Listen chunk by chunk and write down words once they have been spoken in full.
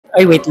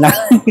Ay, wait lang.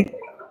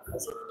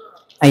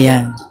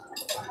 Ayan.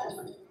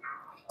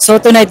 So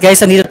tonight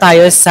guys, nandito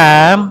tayo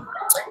sa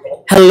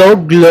Hello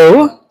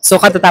Glow. So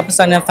katatapos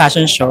lang ng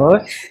fashion show.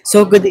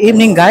 So good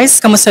evening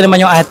guys. Kamusta naman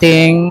yung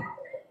ating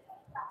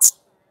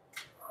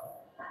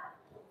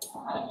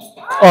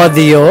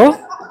audio?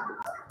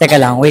 Teka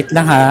lang, wait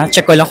lang ha.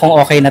 Check ko lang kung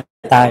okay na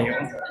tayo.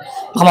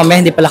 Baka mamaya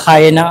hindi pala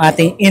kaya ng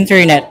ating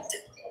internet.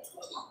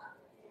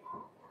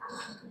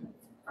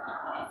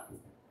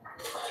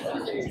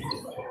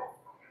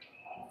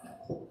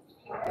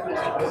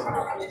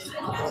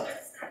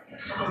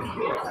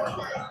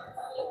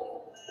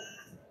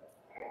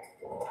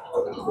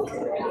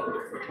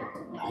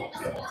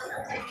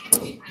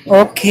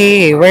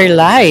 Okay, we're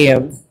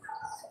live.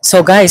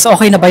 So guys,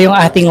 okay na ba yung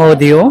ating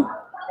audio?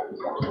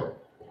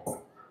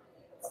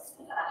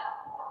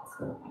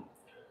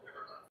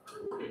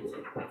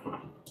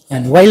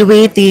 And while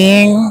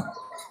waiting,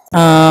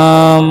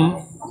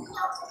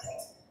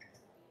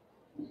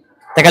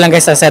 teka lang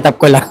guys, sa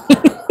setup ko lang.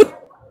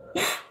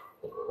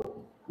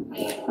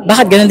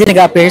 Bakit ganun din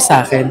nag-appear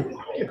sa akin?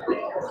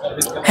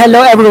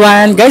 Hello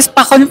everyone! Guys,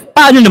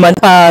 paano naman?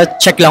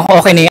 Pa-check lang kung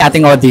okay na yung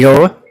ating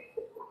audio.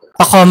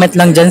 Pa-comment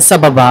lang dyan sa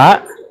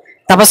baba.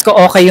 Tapos kung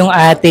okay yung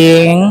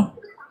ating...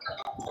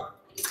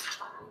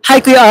 Hi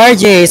Kuya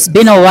RJ, it's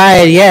been a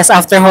while. Yes,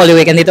 after Holy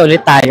Week, andito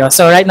ulit tayo.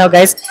 So right now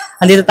guys,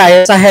 andito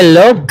tayo sa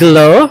Hello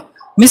Glow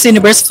Miss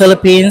Universe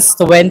Philippines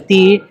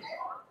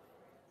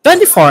 2024.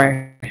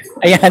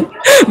 Ayan.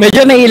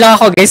 Medyo nailang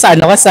ako guys sa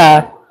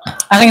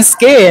aking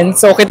skin.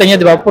 So kita nyo,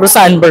 di ba? Puro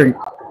sunburn.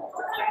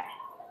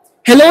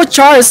 Hello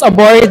Charles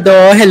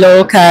Abordo.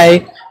 Hello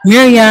kay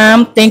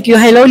Miriam. Thank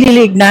you. Hello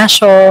Lily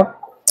Ignacio.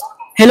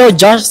 Hello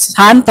Josh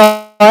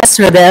Santos.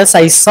 Rodel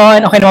Saison.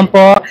 Okay naman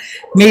po.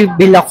 May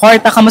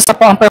Bilacorta. Kamusta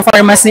po ang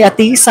performance ni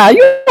Atisa?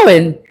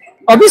 Yun.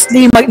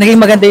 Obviously, naging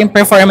maganda yung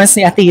performance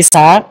ni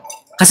Atisa.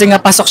 Kasi nga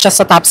pasok siya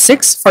sa top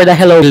 6 for the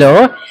Hello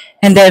Glow.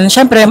 And then,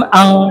 syempre, yung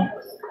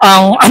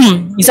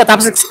sa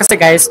top 6 kasi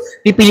guys,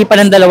 pipili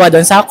pa ng dalawa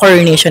doon sa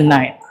Coronation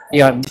Night.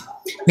 Yun.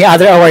 May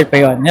other award pa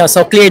yun.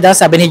 So, clear daw,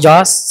 sabi ni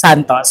Joss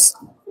Santos.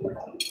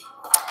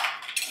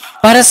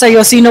 Para sa'yo,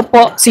 sino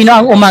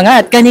ang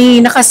umangat?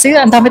 Kanina kasi,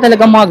 ang dami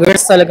talagang mga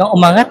girls talagang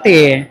umangat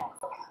eh.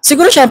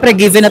 Siguro, syempre,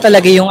 given na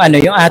talaga yung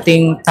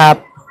ating top,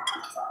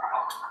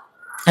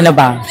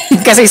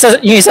 kasi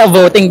yung isa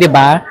voting, di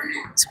ba?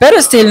 Pero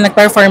still,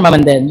 nag-perform naman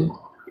din.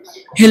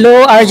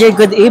 Hello, RJ,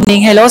 good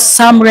evening. Hello,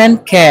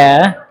 Samren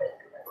Ke.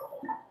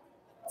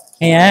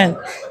 Ayan.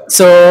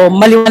 So,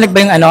 maliwanag ba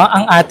yung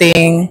ang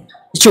ating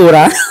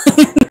itsura?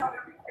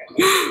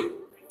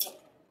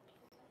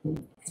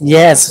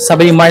 Yes,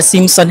 sabi ni Mars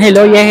Simpson.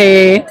 Hello,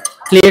 yehe.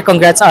 Clear,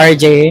 congrats,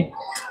 RJ.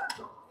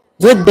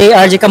 Good day,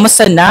 RJ.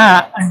 Kamusta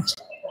na?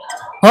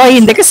 Hoy,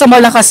 hindi kasama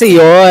lang kasi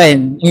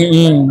yun.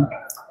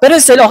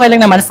 Pero still, okay lang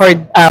naman for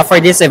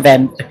this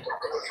event.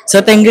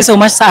 So, thank you so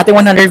much sa ating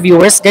 100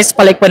 viewers. Guys,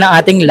 palike po na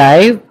ating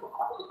live.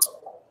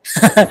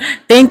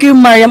 Thank you,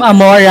 Mariam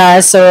Amora.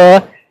 So,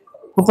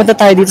 pupunta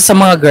tayo dito sa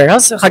mga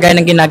girls, kagaya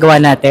ng ginagawa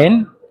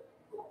natin.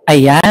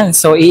 Ayan.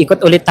 So,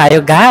 iikot ulit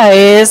tayo,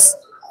 guys.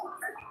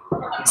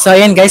 So,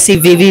 ayan guys, si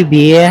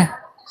VVB.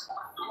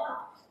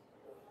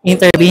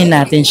 Interviewin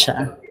natin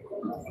siya.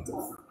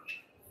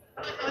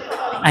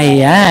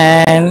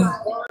 Ayan.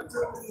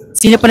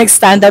 Sino po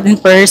nag-stand out in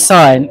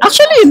person?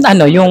 Actually,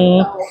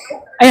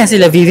 ayan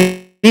sila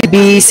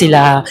VVB,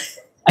 sila,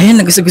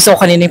 ayan, gusto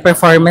ko kanina yung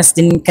performance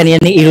din kanina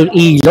ni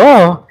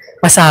Iloilo.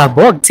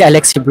 Pasabog, si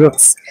Alexi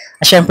Brooks.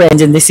 At syempre,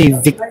 andyan din si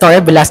Victoria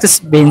Velasquez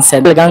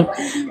Vincent. Talagang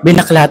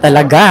binakla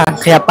talaga,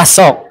 kaya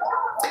pasok.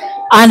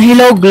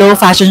 Hello Glow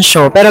Fashion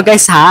Show. Pero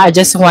guys I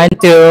just want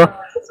to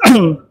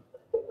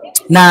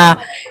na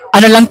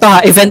lang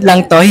to event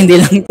lang to, hindi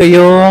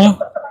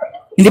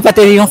pa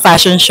to yung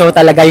fashion show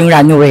talaga yung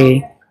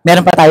runway.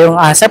 Meron pa tayong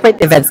separate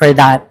event for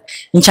that,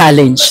 yung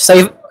challenge. So,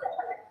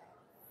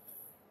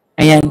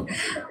 ayan.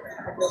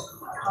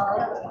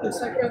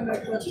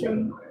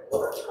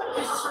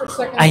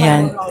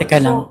 Ayan, teka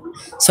lang.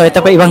 So,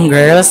 ito pa ibang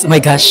girls. Oh my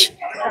gosh.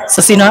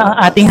 So, sino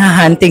ang ating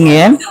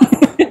hahantingin?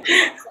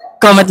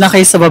 Comment lang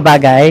kayo sa baba,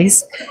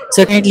 guys.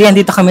 So, currently,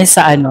 andito kami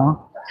sa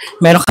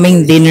meron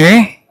kaming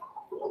dinner.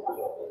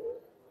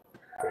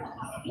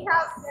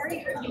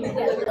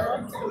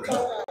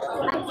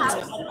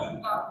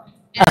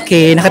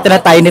 Okay, nakatira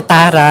tayo ni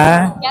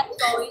Tara.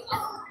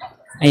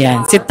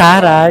 Ayan, si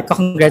Tara.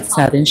 Congrats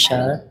natin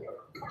siya.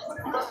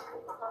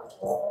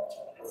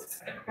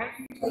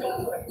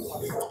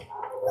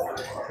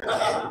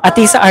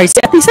 Atisa RC.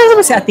 Atisa, ano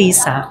ba si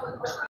Atisa?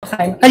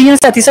 Kanina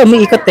si Atisa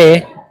umiikot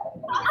eh.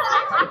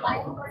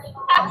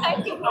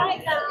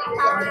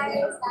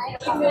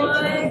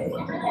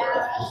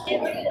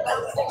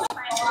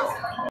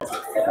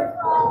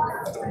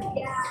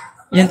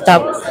 Yung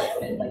top.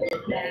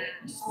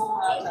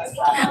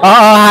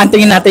 Oo,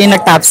 hantingin natin yung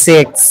nag-top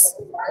 6.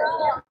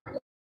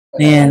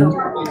 Ayan.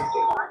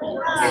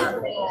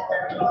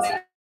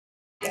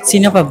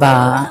 Sino pa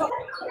ba?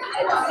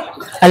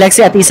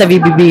 Alexi Atisa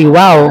VBB.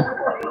 Wow.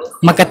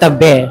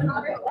 Magkatabi.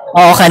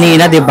 Oo,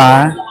 kanina, di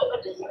ba?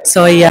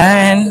 So,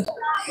 ayan.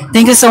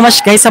 Thank you so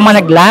much guys sa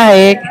mga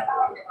nag-like.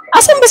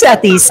 Asan ba si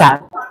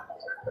Atisa?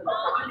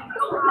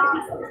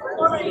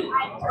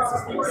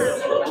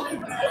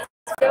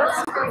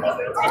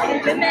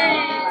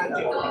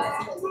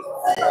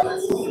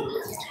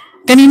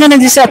 Kanina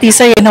nandiyan si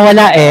Atisa eh,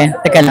 nawala eh.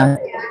 Teka lang.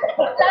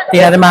 Hindi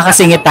natin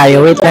makakasingit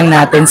tayo. Wait lang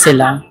natin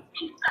sila.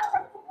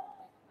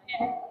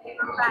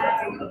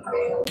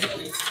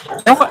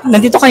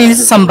 Nandito kanina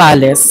sa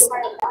Sambales.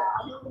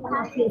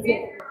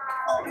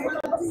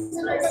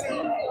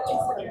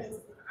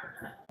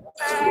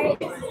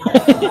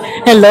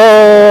 Hello!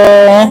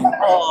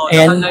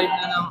 Ayan.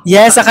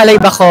 Yes,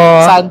 nakalive ako.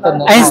 Saan to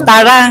na? Ay,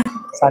 Tara.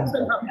 Saan?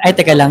 Ay,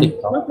 teka lang.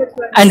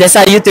 Ande,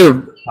 sa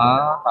YouTube.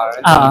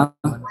 Parang. Oo.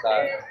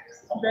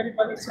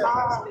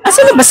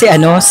 Asan na ba si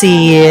ano? Si...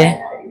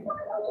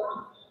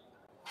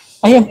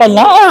 Ayun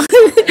pala.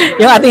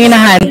 Yung ating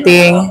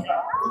hinahunting.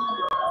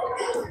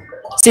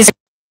 Si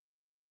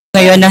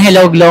ngayon ng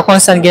Hello Glow kung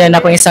saan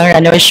ginanap ang isang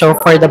runway show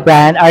for the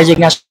brand.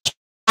 RJ nga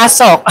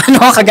pasok.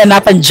 Ano ang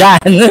kaganapan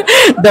dyan?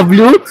 The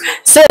Blue.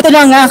 So ito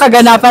na nga ang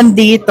kaganapan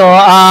dito.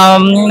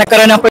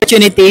 Nagkaroon ng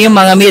opportunity yung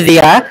mga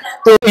media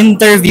to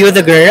interview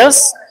the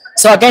girls.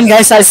 So again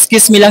guys,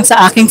 excuse me lang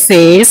sa aking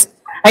face.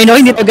 I know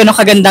hindi pa ganun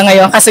kaganda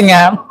ngayon kasi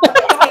nga.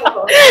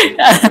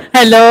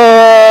 Hello!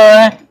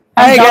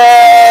 Hi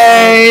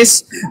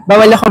guys!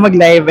 Bawal ako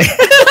mag-live eh.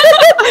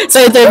 So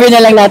interview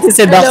na lang natin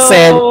si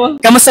Doxen.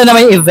 Kamusta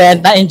naman yung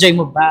event? Na-enjoy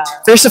mo ba?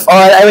 First of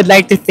all, I would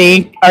like to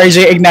thank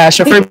RJ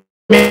Ignacio for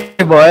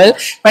Ball.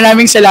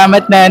 Maraming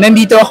salamat na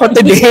nandito ako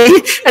today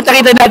at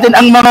nakita natin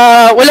ang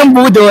mga walang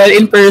budol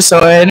in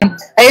person.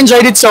 I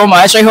enjoyed it so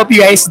much. I hope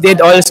you guys did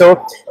also.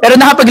 Pero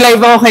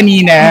nakapag-live ako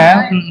kanina.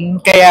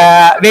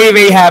 Kaya very,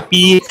 very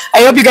happy.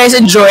 I hope you guys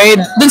enjoyed.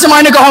 Dun sa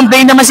mga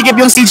nagko-complain na masikip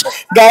yung stage,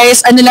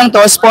 guys, ano lang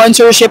to,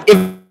 sponsorship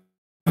event.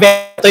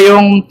 Ito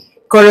yung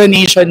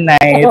coronation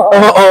night.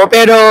 Oo,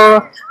 pero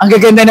ang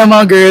gaganda ng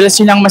mga girls,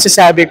 yun ang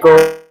masasabi ko.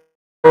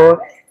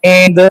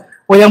 And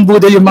walang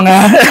budol yung mga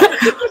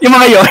yung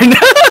mga yon.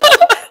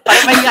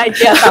 Parang may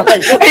idea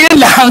Ayun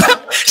lang.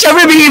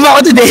 Siyempre, believe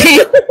ako today.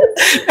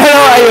 Pero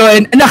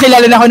ayun,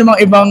 nakilala na ako ng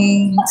mga ibang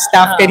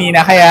staff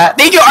kanina. Kaya,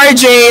 thank you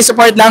RJ.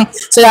 Support lang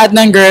sa lahat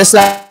ng girls.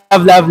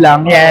 Love, love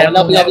lang. Yeah.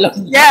 Love.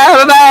 Yeah,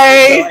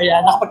 bye-bye.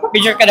 Ayan,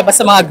 nakapag-picture ka na ba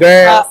sa mga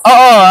girls?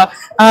 Oo.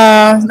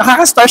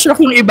 Nakaka-starstruck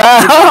yung iba.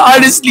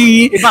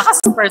 Honestly. Iba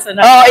kasi person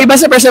na. Oo, iba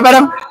sa person.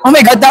 Parang, oh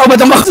my God, tao ba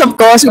itong kausap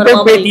ko? Super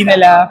Parang pretty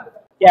nila.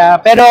 Yeah,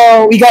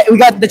 pero we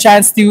got the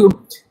chance to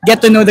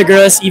get to know the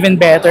girls even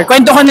better.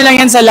 Kwento ko na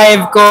lang yan sa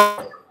live ko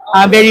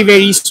very,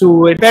 very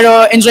soon.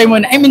 Pero enjoy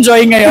muna. I'm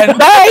enjoying ngayon.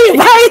 Bye!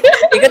 Bye!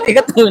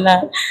 Ikat-ikat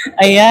muna.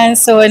 Ayan,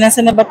 so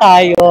nasa na ba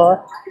tayo?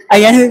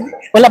 Ayan,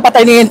 wala pa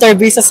tayo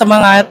ni-interview sa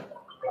mga...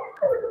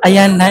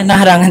 Ayan,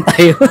 naharangan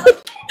tayo.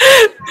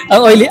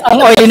 ang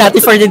oily natin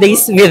for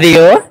today's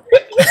video.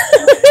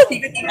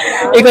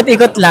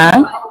 Ikot-ikot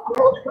lang.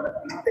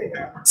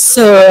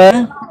 So,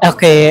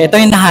 okay. Ito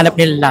yung nahanap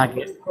nila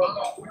lagi.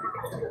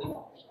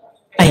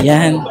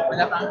 Ayan.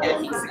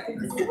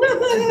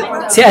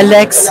 Si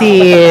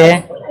Alexi.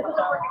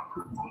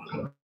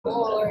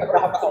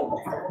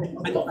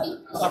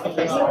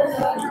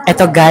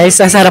 Ito guys,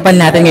 sa harapan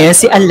natin ngayon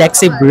si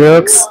Alexi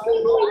Brooks.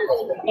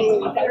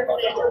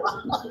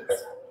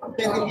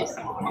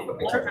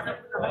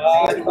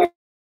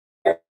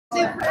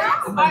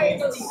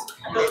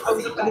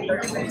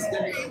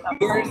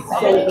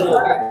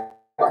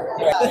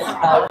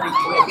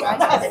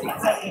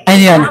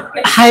 Ayan.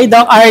 Hi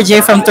Doc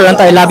RJ from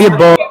Toronto. I love you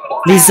both.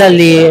 Lisa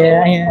Lee.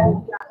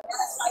 Ayan.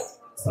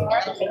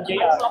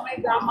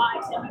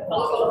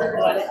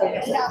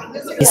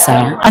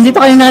 Isa. Andito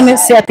kayo na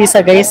si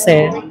Atisa guys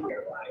eh.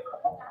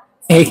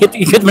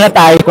 Ikot muna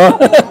tayo.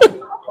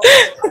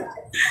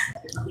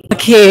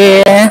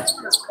 Okay.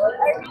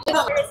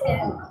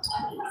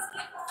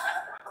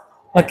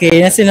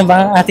 Okay, sino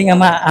ba ang ating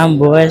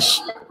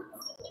ma-ambush?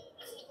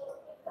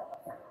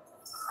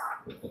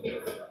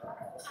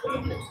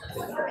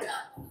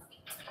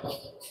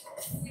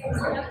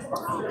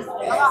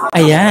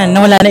 Ayan,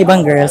 nawala na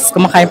ibang girls.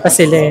 Kumakain pa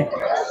sila eh.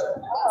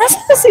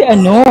 Nasaan na si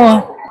ano?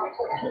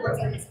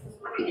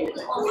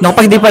 No,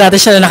 pag di pa natin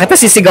siya nakita,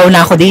 sisigaw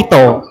na ako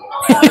dito.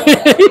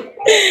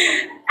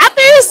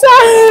 Ate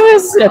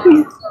Sas!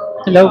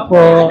 Hello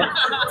po.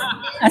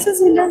 Asa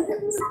sila?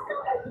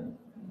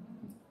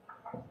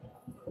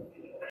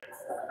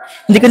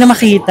 Hindi ko na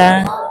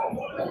makita.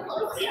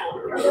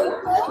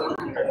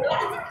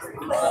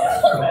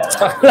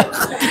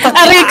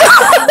 Aray ko!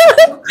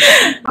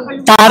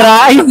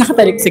 Tara! Ay,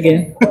 nakatalik.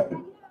 Sige.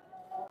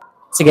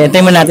 Sige,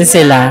 antayin mo natin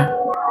sila.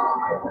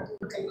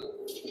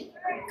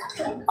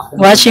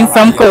 Watching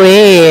from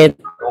Kuwait.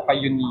 Okay,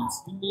 Eunice.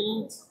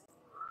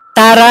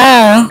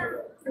 Tara!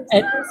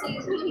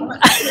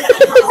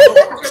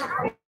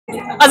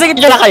 Sige,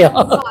 dyan na kayo.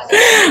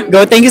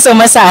 Go, thank you so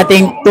much sa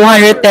ating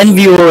 210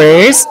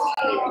 viewers.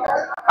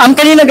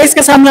 Kanina guys,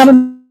 kasama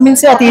namin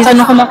si Ate.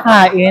 Ano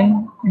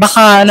kumakain?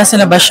 Baka nasa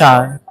na ba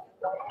siya?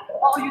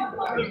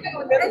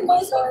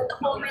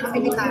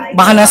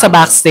 Baka nasa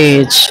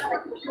backstage.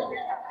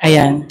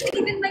 Ayan.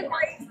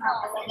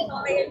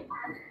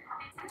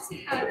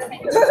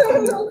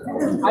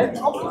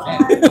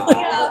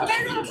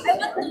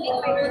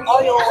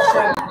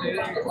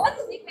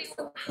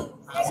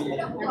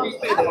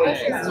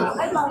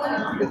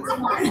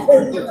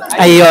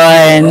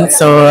 Ayun.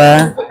 So,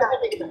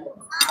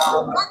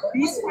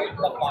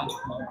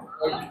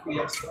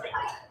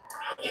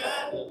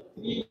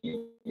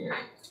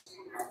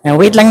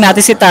 wait lang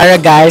natin si Tara,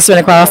 guys.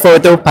 Wala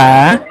nagpapa-photo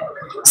pa.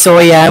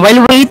 So, yan.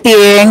 While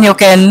waiting, you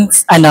can,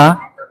 ano?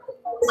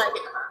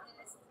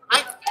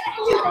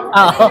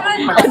 Oo.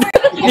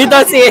 Dito,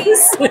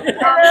 sis.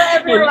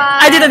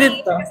 Ay,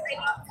 dito.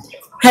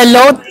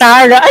 Hello,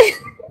 Tara. Ay.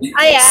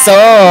 Ayan. So,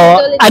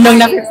 anong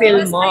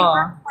nafe-feel mo?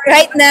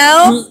 Right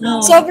now,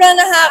 sobrang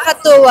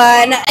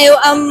nakakatuwa na I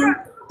am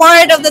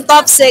part of the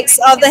top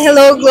 6 of the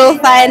Hello Glow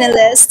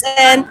finalists.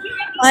 And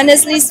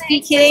honestly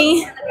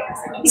speaking,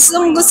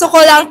 gusto ko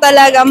lang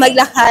talaga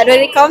maglakad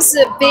when it comes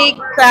to a big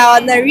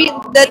crowd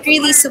that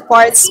really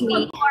supports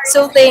me.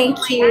 So thank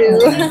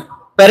you.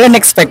 Pero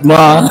na-expect mo.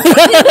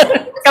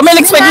 Kami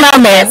na-expect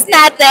namin. Manifest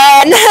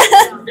natin.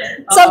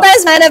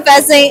 Sometimes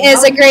manifesting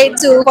is a great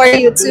tool for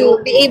you to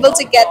be able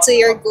to get to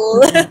your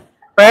goal.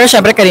 Pero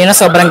syempre kanina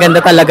sobrang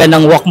ganda talaga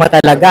ng walk mo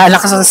talaga. Ang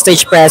lakas ng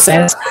stage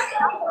presence.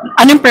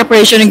 Anong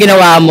preparation yung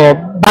ginawa mo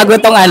bago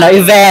tong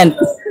event?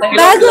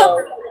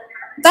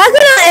 Bago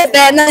ng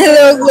event ng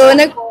Hello Glow,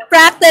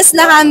 nag-practice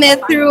na kami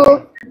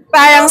through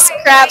parang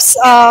scraps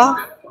of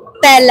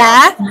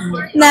tela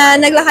na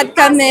naglakad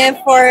kami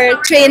for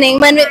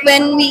training when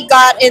we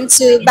got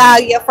into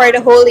Baguio for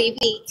the Holy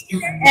Week.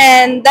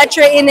 And that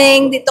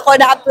training, dito ko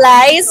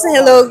na-apply sa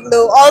Hello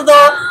Glow.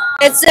 Although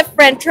it's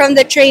different from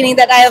the training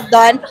that I have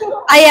done,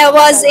 I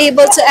was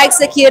able to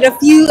execute a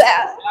few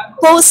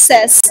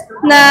poses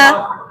na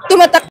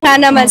tumatak na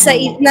naman sa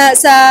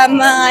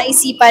mga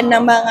isipan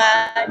ng mga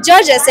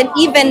judges and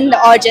even the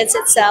audience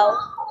itself.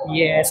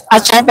 Yes.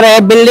 At syempre,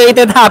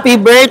 belated happy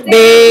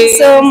birthday!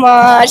 So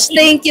much.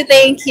 Thank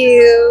you.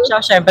 So,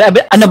 syempre,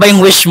 ano ba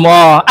yung wish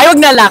mo? Ay, wag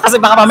na lang, kasi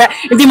baka mamaya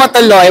hindi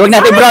matuloy. Wag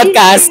natin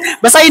broadcast.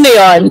 Basta yun na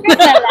yun.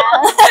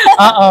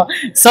 Oo.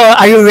 So,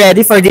 are you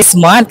ready for this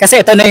month?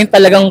 Kasi ito na yung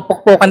talagang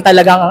pukpukan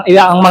talagang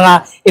ang mga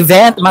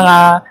event, mga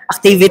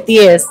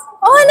activities.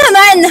 Oo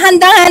naman,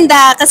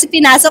 handang-handa kasi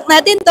pinasok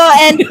natin to.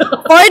 And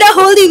for the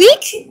Holy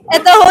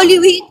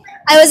Week,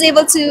 I was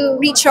able to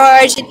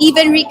recharge and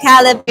even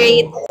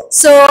recalibrate.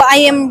 So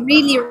I am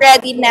really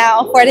ready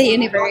now for the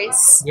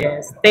universe.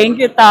 Yes.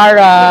 Thank you,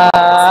 Tara.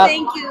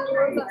 Thank you.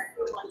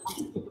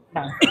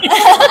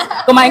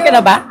 Kumain ka na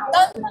ba?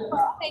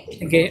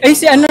 Okay. Ay,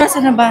 si ano nasa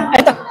na ba?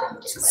 Ito.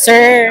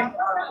 Sir.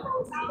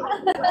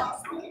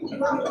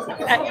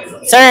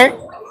 Sir.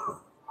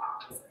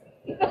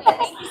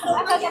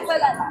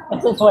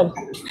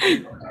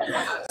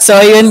 So,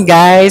 yun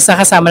guys,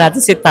 nakasama natin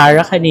si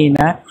Tara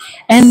kanina.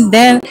 And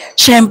then,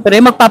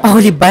 syempre,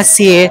 magpapahuli ba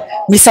si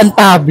Miss San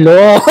Pablo?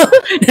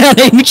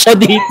 Nanahimik siya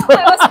dito.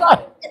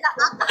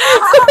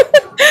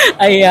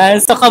 Ayan,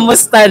 so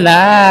kamusta na?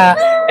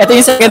 Ito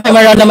yung second time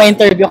around na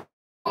ma-interview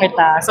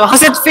kita. So,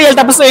 how's it feel?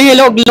 Tapos yung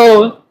Hello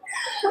Glow.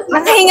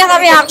 Nakahinga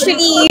kami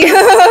actually.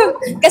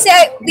 Kasi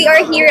we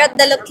are here at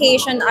the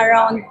location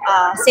around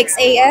 6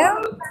 a.m.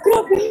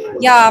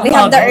 Yeah, we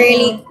have the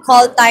early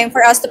call time for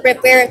us to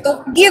prepare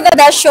to give the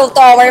best show to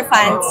our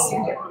fans.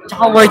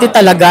 Tsaka worth it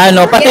talaga,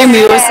 no? Pati yung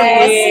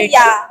music.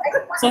 Yeah.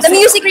 The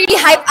music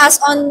really hyped us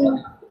on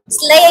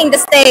slaying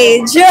the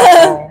stage.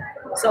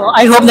 So,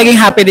 I hope naging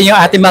happy din yung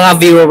ating mga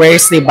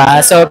viewers, di ba?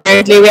 So,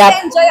 currently we have...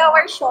 Enjoy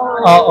our show.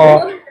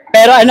 Oo.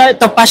 Pero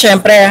ito pa,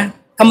 syempre,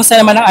 kamusta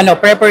naman ang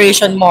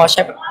preparation mo?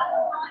 Syempre,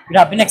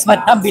 grabe, next month,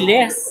 ang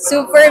bilis.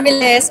 Super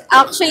bilis.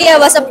 Actually, I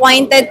was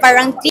appointed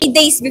parang 3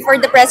 days before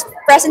the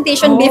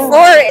presentation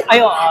before.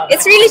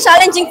 It's really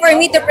challenging for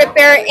me to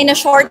prepare in a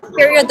short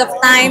period of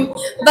time.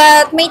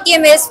 But my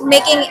team is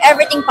making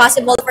everything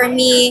possible for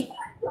me.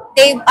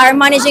 They are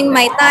managing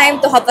my time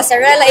to have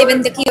pasarela,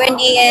 even the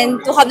Q&A, and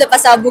to have the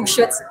pasabog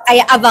shoots.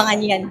 Kaya abangan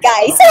yan,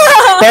 guys.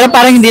 Pero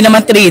parang hindi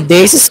naman 3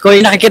 days. Sko,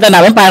 yung nakikita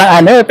namin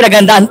parang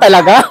pinagandaan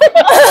talaga.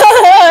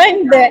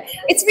 Hindi.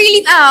 It's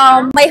really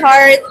my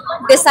heart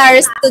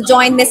desires to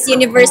join Miss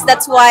Universe.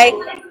 That's why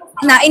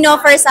na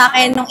in-offer sa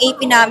akin nung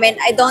AP namin,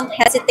 I don't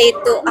hesitate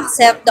to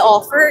accept the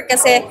offer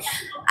kasi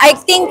I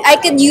think I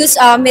could use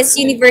Miss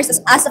Universe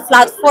as a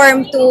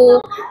platform to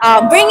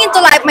bring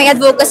into life my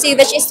advocacy,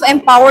 which is to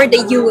empower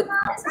the youth.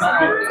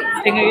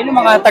 Ngayon yung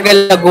mga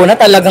taga-Laguna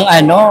talagang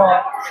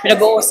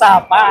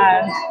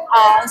pinag-uusapan.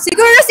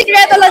 Siguro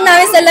sikreto lang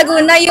namin sa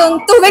Laguna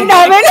yung tubig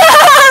namin.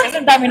 Kasi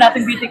ang dami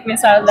natin beauty queen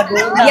sa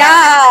Laguna.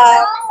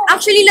 Yeah.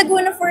 Actually,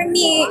 Laguna for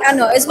me,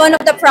 is one of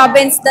the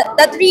province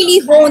that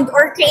really honed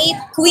or create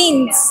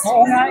queens.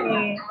 Oo nga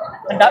eh.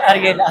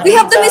 Ariela. We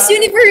have the Miss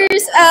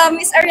Universe,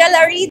 Miss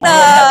Ariela Arita.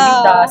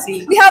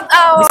 We have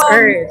Miss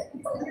Earth.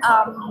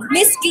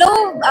 Miss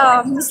Globe,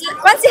 Miss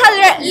Francihal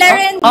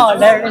Laren.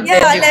 Laren.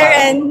 Yeah,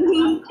 Laren.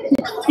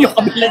 Yung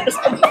kabila na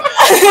sa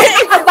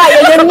Ipabayo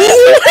na ni.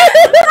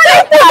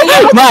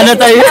 Maano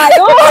tayo?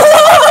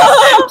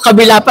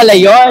 Kabila pala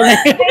yun.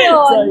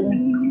 Ayun.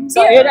 So,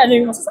 ayun, ano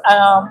yung,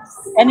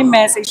 any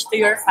message to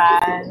your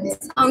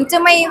fans? To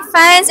my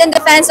fans and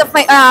the fans of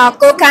my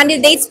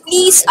co-candidates,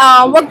 please,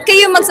 wag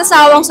kayo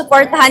magsasawang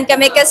suportahan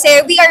kami kasi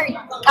we are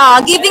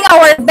giving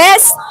our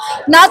best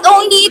not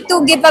only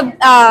to give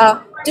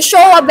to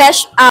show a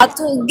best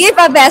to give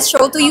a best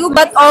show to you,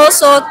 but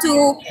also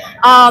to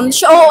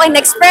show and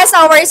express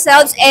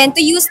ourselves and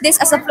to use this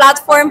as a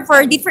platform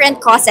for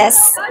different causes.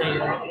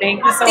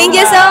 Thank you so Thank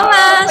much. you so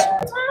much.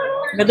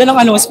 Ganda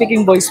ng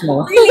speaking voice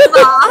mo. Really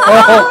ba?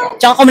 Oo.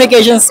 Tsaka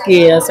communication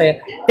skills.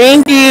 Ayun.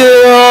 Thank you!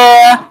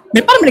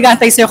 May parang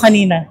nag-aantay sa'yo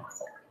kanina.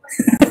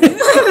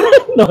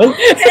 No?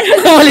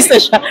 Umalis na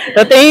siya.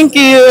 So, thank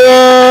you!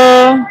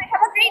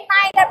 Have a great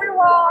night,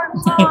 everyone.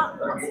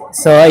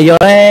 So,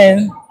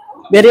 ayun.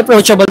 Very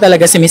approachable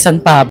talaga si Miss San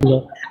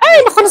Pablo.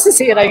 Ay, naku,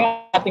 nasisira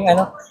yung ating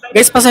ano.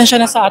 Guys,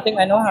 pasensya na sa ating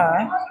ano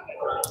ha.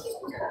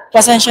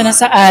 Pasensya na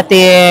sa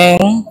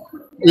ating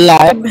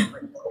live.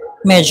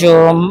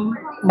 Medyo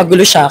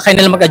magulo siya. Kaya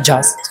nila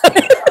mag-adjust.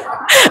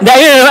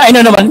 Dahil I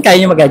know naman, kaya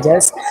niyo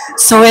mag-adjust.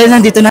 So, well,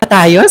 nandito na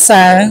tayo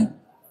sa...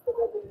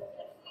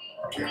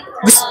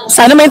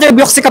 Sana may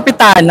interview ko si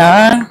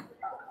Kapitana.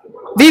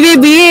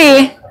 BBB!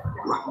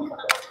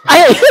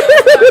 Ay!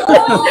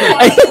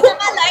 Ay!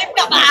 Live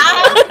ka ba?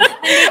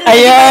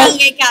 Ayan.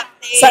 Barangay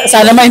Captain.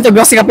 Sana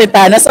ma-interview ko si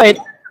Kapitana. So,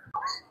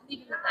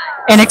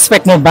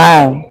 in-expect mo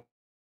ba?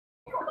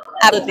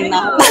 Absolutely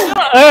not.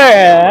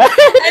 Eh.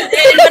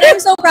 But I'm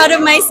so proud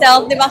of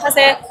myself, di ba?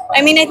 Kasi, I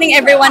mean, I think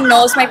everyone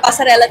knows my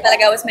pasarela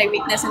talaga was my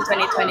weakness in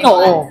 2021.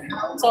 Oo.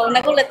 So,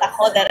 nagulat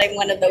ako that I'm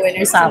one of the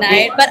winners Sabi.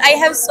 tonight. But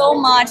I have so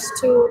much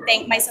to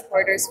thank my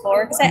supporters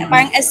for. Kasi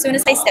parang as soon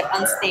as I step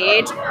on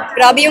stage,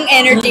 grabe yung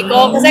energy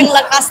ko. Kasi ang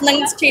lakas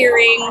ng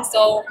cheering.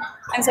 So,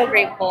 I'm so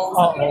grateful.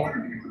 Oo.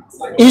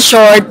 In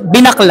short,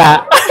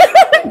 binakla.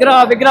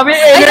 grabe yung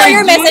I energy. know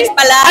your message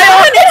pala.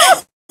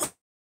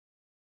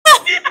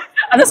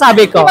 Ano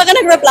sabi ko? Baka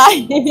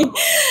nag-reply.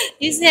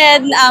 You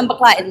said,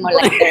 baklain mo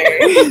later.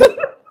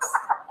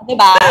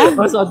 Diba?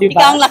 Oh, so, diba?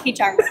 Ikaw ang lucky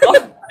charm ko.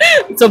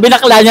 So,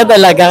 binakla niya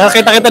talaga.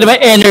 Kakita-kita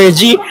naman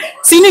energy.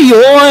 Sino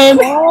yun?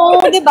 Oh,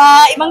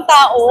 diba? Ibang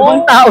tao.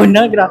 Ibang tao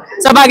na.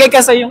 Sa bagay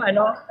kasi yung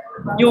ano,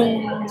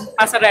 yung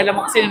pasarela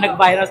mo kasi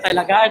nag-viral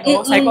talaga.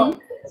 Ano? Sabi ko,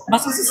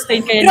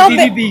 masusustain kaya ng Grabe,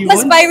 BBB yun?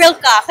 mas viral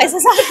ka kaysa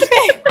sa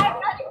akin.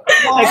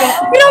 Sabi ko,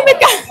 Grabe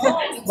ka.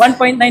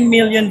 1.9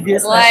 million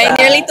views na Why? siya.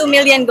 Nearly 2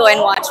 million go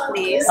and watch,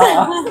 please.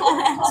 Oo.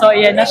 So,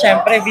 ayan na,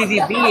 syempre,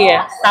 BBB,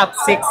 top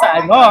 6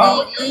 sa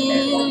ano.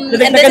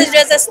 And this is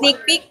just a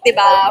sneak peek,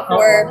 diba?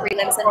 For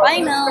prelims and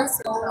finals.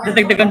 So,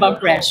 Dadagdagan ba ang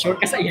pressure?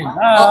 Kasi ayan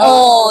na.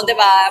 oo,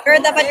 diba?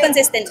 Pero dapat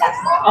consistent lang.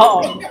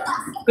 Oo.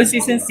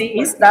 Consistency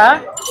is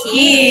the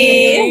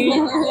key.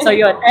 So,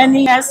 yun.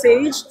 Any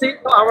message to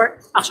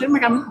our, actually,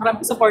 maraming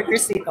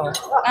supporters dito.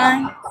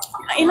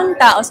 Ilang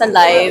tao sa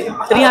live?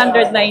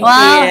 390.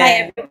 Wow,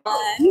 hi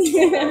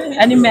everyone.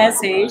 Any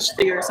message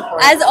to your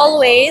supporters? As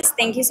always,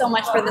 thank you so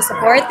much for the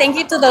support. Thank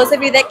you to those of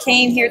you that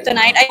came here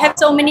tonight. I have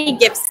so many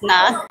gifts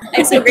na.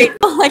 I'm so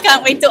grateful. I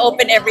can't wait to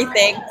open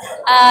everything.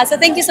 So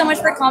thank you so much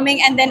for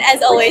coming. And then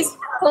as always,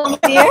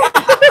 dear.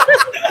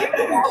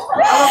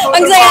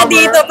 Ang saya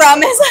dito,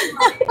 promise.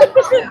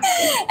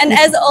 And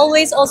as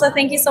always, also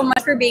thank you so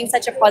much for being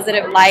such a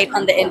positive light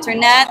on the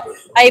internet.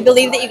 I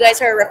believe that you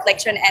guys are a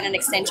reflection and an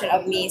extension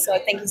of me. So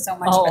thank you so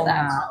much for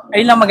that.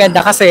 Ayun lang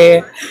maganda kasi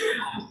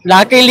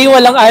luckily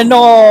walang ano.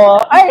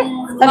 Ay,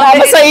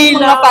 salamat sa iyo.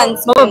 Mga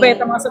fans ko. Mababait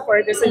ang mga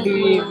supporters sa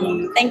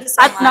BBB. Thank you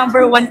so At much.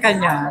 number 1 ka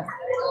niya.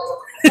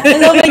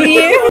 Hello, my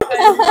dear.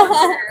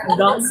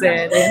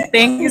 Doxen.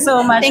 Thank you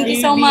so much, Thank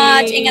you so BB.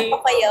 much. Ingat po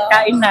kayo.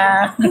 Kain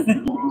na.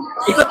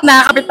 Ikot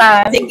na,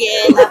 Kapitan. Sige.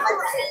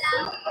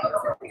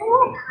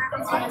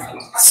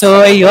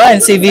 So,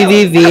 ayun, si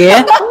BBB.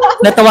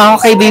 Natawa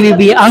ko kay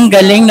BBB. Ang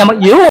galing na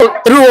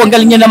true, ang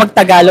galing niya na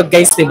mag-Tagalog,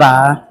 guys, di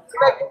ba?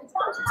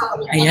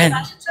 Ayan.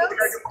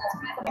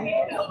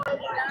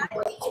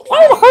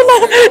 Ay, ako na.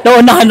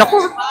 Naunahan ako.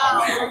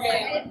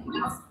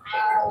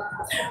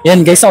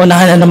 Yan, guys,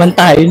 naunahan na naman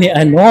tayo ni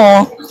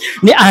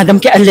ni Adam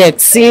kay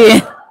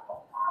Alexi.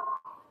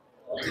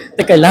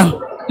 Teka lang.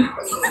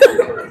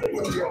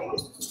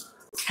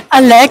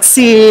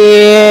 Alexi!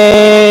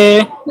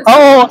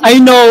 Oh, I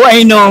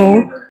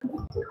know.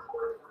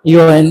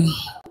 Yun.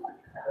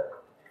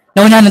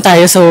 Nauna na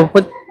tayo, so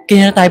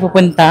kailan na tayo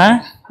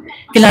pupunta?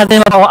 Kailangan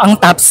natin makakuha ang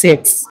top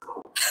 6.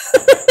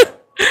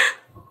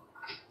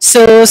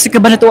 So, si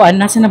Kabanatuan,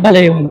 nasa na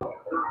bala yung...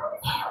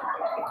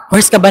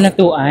 Where's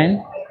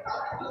Kabanatuan?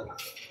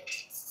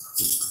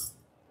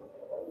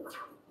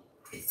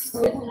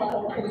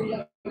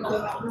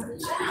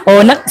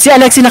 Oh, si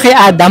Alexi na kay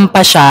Adam pa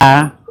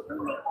siya.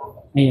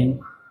 Ayan.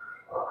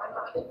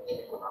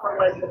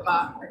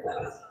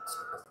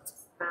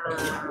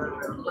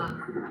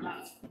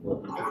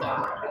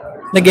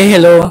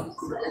 Nag-hello.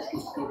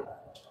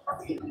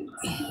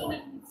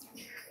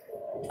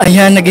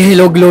 Ayan,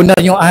 nag-hello glow na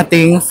yung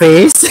ating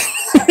face.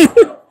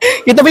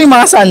 Kita ba yung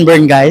mga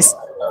sunburn, guys?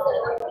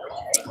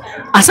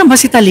 Asan ba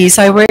si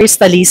Talisay? Where is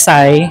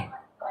Talisay?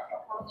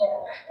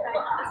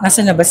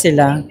 Nasaan na ba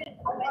sila?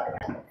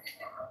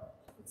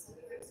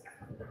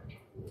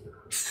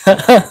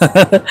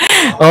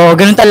 Oh,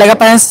 ganun talaga.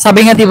 Parang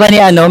sabi nga 'di ba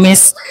ni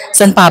Miss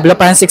San Pablo,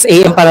 parang 6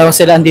 a.m. pa raw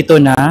sila andito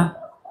na.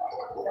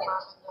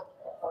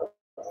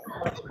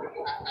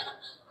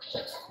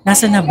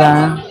 Nasa na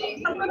ba?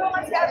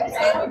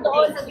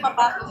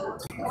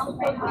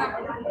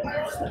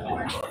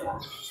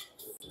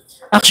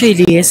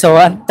 Actually, so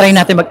try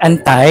natin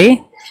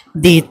mag-antay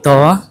dito.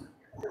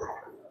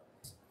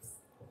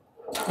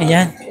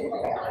 Ayan.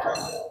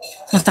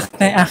 Masakit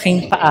na yung aking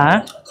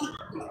paa.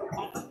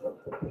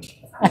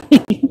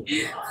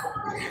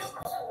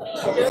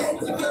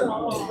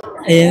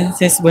 Ayan,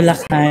 sis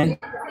Bulacan.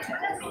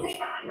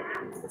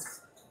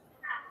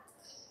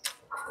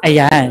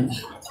 Ayan.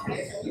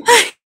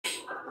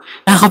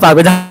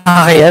 Nakakapagod na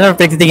kaya.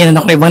 Pagtitingin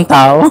ako ng ibang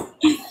tao.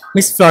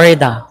 Miss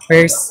Florida.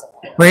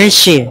 Where is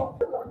she?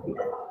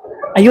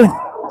 Ayun.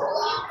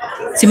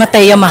 Si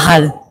Matea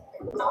Mahal.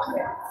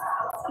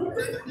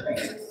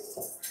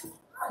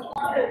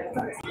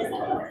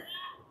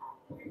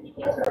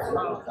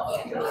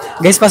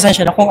 Guys,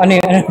 pasensya na kung ano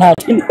yung ano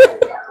natin.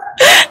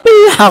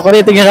 Ako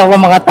rin, tingnan ako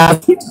mga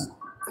topic.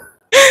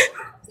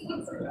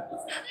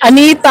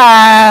 Anita!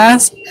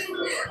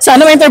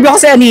 Sana may interview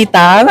ko si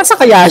Anita. Nasa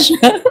kaya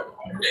siya?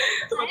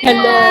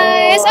 Hello!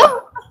 Guys!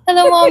 Oh,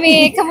 hello,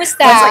 Mommy.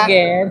 Kamusta? Once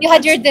again. You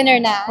had your dinner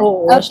na?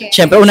 Oo. Okay.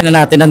 Siyempre, una na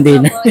natin ang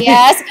dinner. Oh,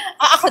 yes.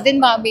 Ako din,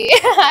 Mommy.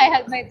 I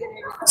had my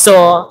dinner. So,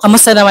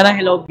 kamusta naman ang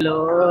Hello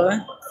Glow?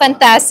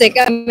 Fantastic.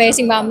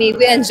 Amazing, Mommy.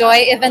 We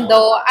enjoy even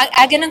though ang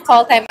aga ng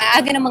call time, ang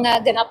aga ng mga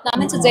ganap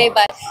namin today,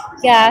 but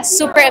yeah,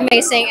 super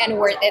amazing and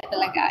worth it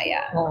talaga.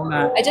 Yeah. Oo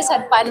nga. I just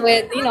had fun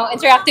with,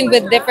 interacting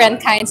with different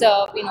kinds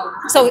of,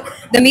 so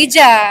the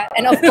media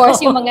and of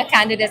course yung mga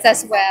candidates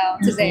as well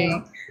today.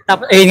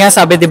 Tapos, ayun nga,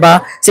 sabi, di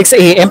ba, 6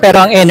 a.m.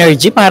 pero ang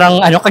energy, parang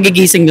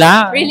kagigising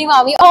lang. Really,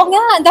 Mommy? Oo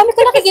nga, ang dami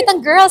ko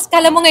nakikitang girls.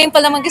 Kala mo ngayon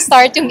pala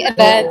mag-start yung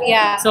event.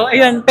 Yeah. So,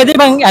 ayun, pwede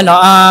bang,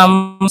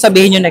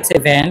 sabihin yung next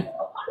event?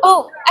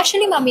 Oh,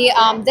 actually, Mommy,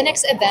 the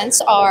next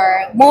events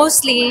are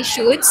mostly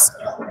shoots,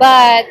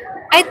 but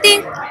I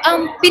think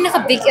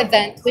pinaka-big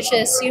event, which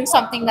is yung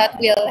something that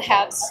will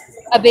have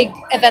a big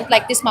event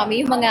like this,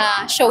 Mommy, yung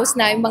mga shows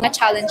na, yung mga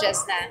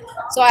challenges na.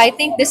 So I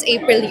think this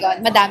April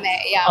yon, madami.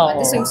 Yeah, Oo.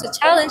 the swimsuit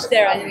challenge, the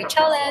runway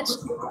challenge.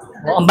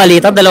 Ang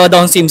balita, dalawa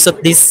daw ang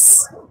swimsuit this.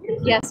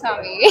 Yes,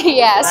 Mommy.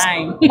 Yes.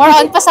 Fine. More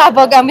on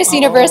pasabog ang Miss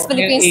Universe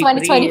Philippines yung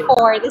April.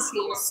 2024 this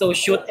year. So,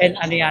 shoot and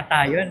ano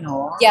yata yun,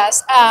 no?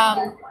 Yes,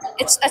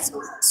 it's a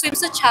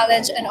swimsuit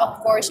challenge and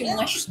of course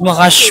yung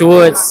Mga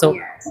shoot.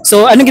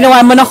 So anong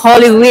ginawa mo ng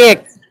Holy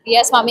Week?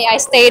 Yes, Mommy, I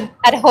stayed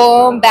at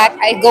home.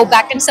 I go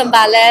back in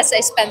Zambales. I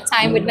spent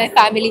time with my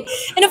family.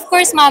 And of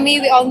course, Mommy,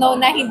 we all know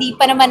na hindi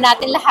pa naman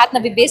natin lahat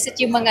nabibisit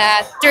yung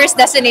mga tourist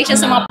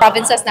destinations sa mga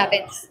provinces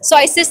natin. So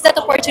I seized that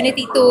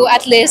opportunity to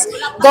at least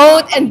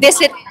go and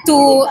visit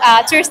to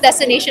tourist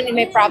destination in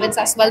my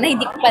province as well na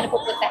hindi ko pa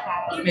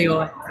napupuntahan.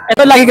 Ayun.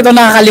 Ito lagi ko ito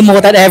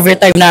nakakalimutan every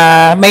time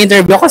na may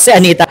interview ko si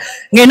Anita.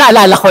 Ngayon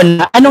naalala ko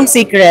na, anong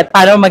secret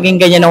para maging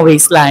ganyan ng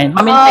waistline?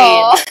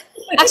 Ma-maintain. Oh.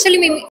 Actually,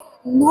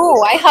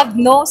 no, I have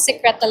no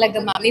secret talaga,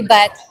 Mommy.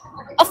 But,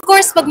 of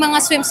course, pag mga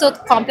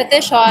swimsuit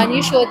competition,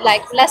 you should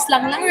less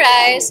lang ng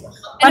rice.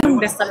 And Anong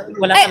best talaga?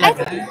 Wala I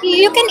talaga.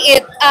 you can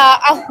eat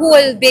a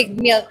whole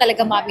big meal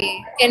talaga,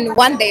 Mommy, in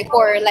one day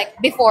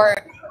before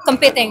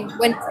competing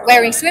when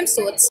wearing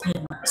swimsuits.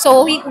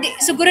 So,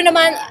 siguro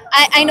naman,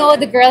 I know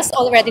the girls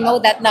already know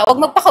that na wag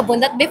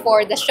magpakabundat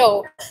before the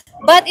show.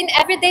 But in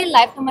everyday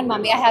life naman,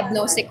 Mommy, I have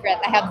no secret.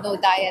 I have no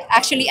diet.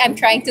 Actually, I'm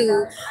trying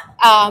to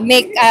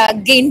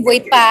gain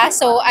weight pa.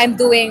 So, I'm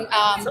doing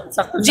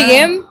Sakto na.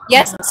 gym.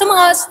 Yes. So,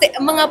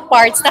 mga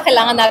parts na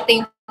kailangan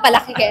nating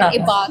palakihin,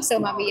 i-box. So,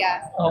 Mommy,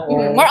 yeah.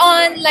 Oo. More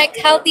on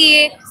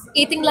healthy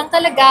eating lang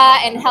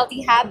talaga and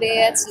healthy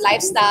habits,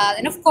 lifestyle,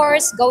 and of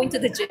course, going to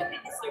the gym.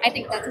 I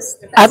think that is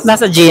the At best.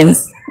 nasa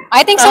jeans.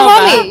 I think so, Tama ba?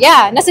 Mommy.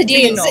 Yeah, nasa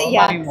jeans. Sino?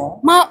 Yeah. Mami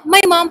mo?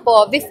 My mom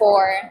po,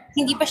 before,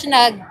 hindi pa siya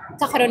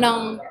nagkakaroon ng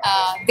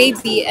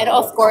baby, and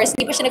of course,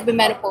 hindi pa siya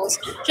nagbe-menopause.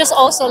 Just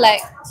also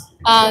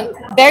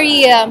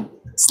very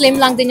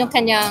slim lang din yung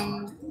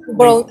kanyang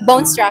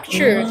bone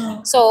structure.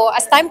 So,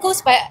 as time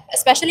goes by,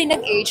 especially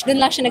nag-age, dun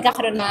lang siya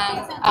nagkakaroon ng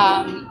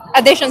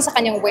addition sa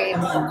kanyang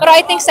weight. Pero I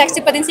think sexy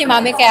pa din si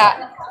Mami,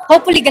 kaya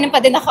hopefully ganun pa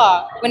din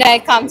ako when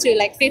I come to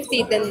 50,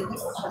 then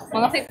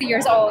mga 50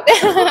 years old.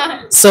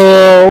 So,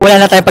 wala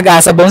na tayong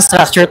pag-asa. Bone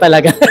structure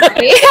talaga.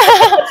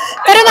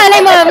 Pero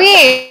malay, Mami,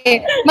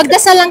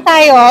 magdasal lang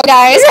tayo,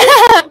 guys.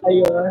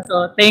 Ayun.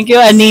 So, thank you,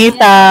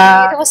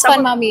 Anita. It was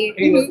fun, Mami.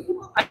 Ayun.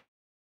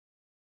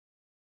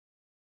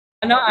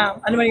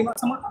 Ano man yung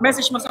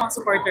message mo sa mga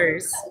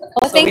supporters?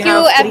 Oh, So, thank we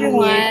you, have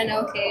everyone.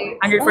 Okay.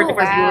 144 Oh,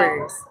 wow.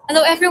 viewers.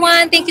 Hello,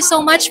 everyone. Thank you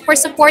so much for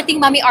supporting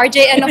Mami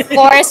RJ and, of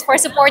course,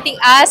 for supporting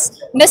us,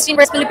 Miss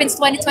Universe Philippines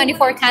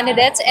 2024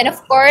 candidates. And, of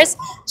course,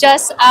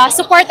 just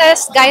support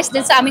us, guys,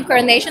 din sa aming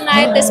coronation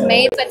night this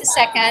May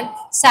 22nd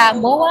sa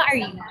MOA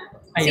Arena.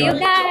 See you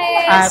Ayun.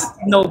 guys!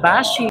 At no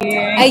bashing.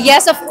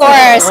 Yes, of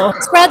course. Oo.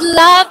 Spread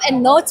love and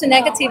no to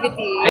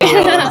negativity.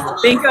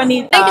 Thank you,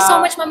 Anita. Thank you so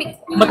much, Mami.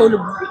 Matulog.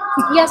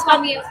 Yes,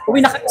 Mami.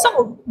 Uwi na ka. Saan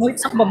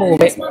ka ba umuwi?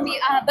 Yes, Mami.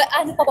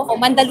 Ano pa ba ko?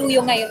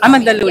 Mandaluyong ngayon. Ah,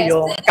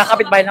 Mandaluyong. Yes.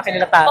 Kakapit bahay ng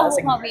kanila tao. Oo,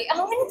 Mami.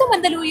 Ano to?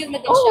 Mandaluyong na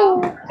din siya.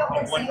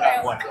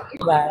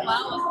 Diba?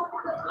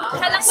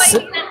 Kalang pa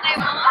yung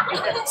tayo,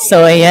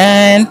 So,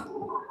 ayan.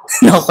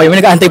 Naku, yung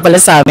nag-aantay pala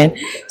sa amin.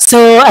 So,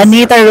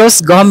 Anita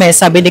Rose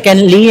Gomez, sabi ni Ken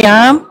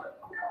Liam,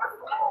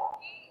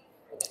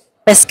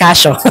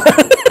 Pescasio.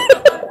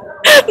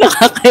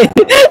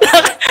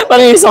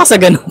 Parang iso ko sa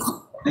ganun.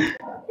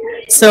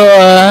 So,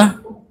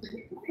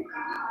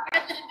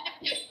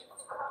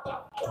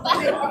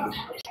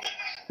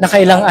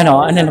 nakailang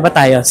ano na ba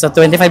tayo? So,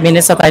 25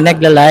 minutes na tayo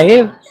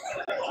nagla-live.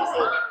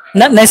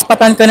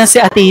 Naispatan ko na si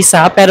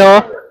Atisa, pero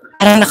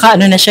parang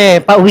naka-ano na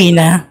siya pauwi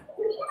na.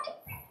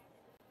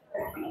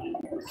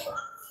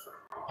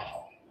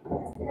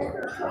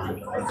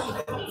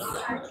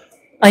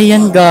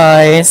 Ayan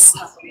guys.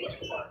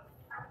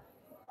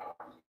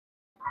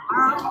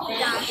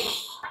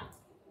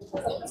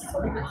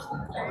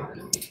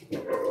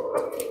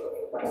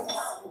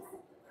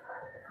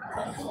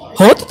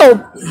 Totoo.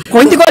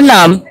 Kung hindi ko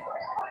alam.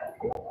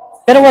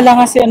 Pero wala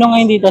nga si ano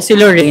ngayon dito, si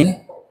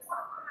Lorraine.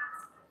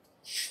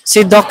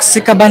 Si Doc, si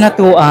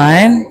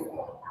Kabanatuan.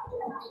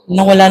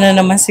 Nawala na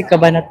naman si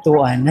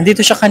Kabanatuan. Nandito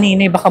siya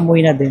kanina, baka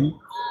muwi na din.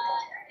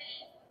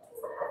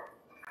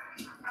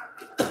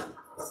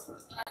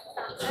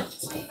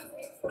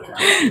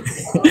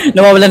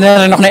 Nawawala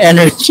na lang ako ng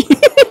energy.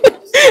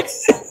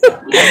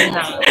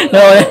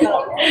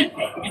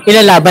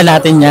 Ilalaban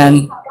natin yan.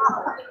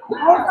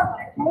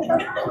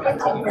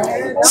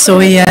 So,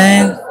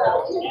 yan.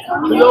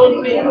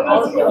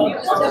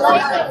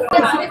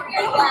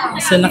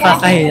 So,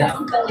 nakakahiya.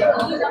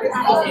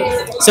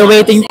 So,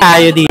 waiting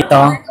tayo dito.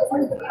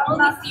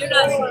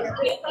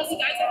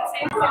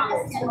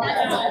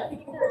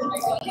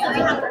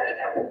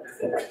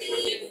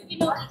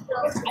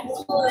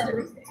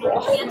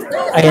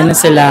 Ayan na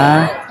sila.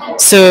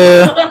 So,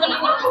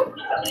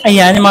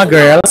 ayan yung mga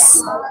girls.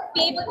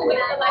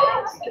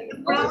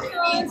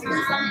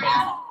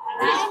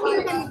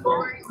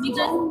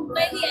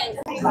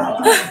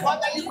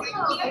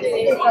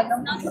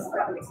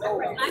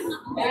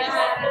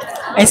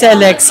 Ay, si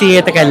Alexi,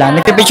 teka lang.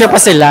 Nagpipicture pa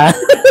sila.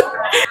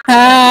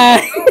 Hi!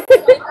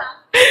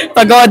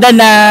 Pagoda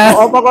na.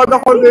 Oo, pagod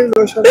ako din.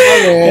 Lotion na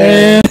kami.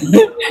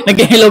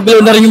 Nag-hello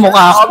glow na rin yung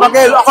mukha ko.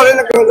 Ako rin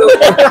nag-hello.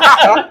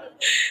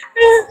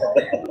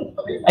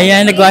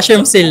 Ayan,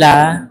 nag-washroom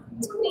sila.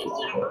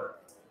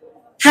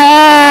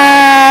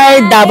 Hi!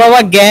 Davao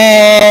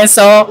again!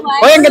 So,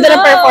 ang ganda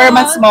ng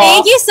performance mo.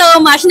 Thank you so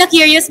much.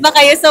 Na-curious ba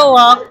kayo sa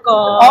walk ko?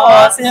 Oo,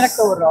 sino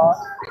nagturo?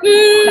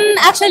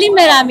 Actually,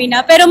 marami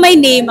na. Pero may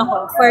name ako,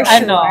 for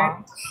sure.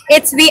 Ano?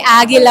 It's the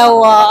Aguila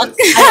Walk.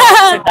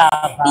 Sa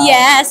Davao.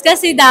 Yes,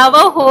 kasi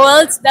Davao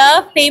holds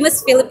the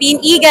famous Philippine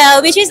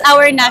eagle, which is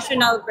our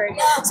national bird.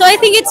 So I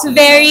think it's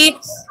very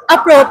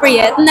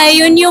appropriate na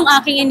yun yung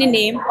aking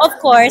in-name. Of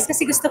course,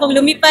 kasi gusto kong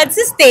lumipad sa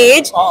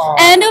stage. Oo,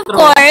 And of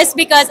true. course,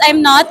 because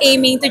I'm not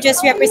aiming to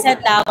just represent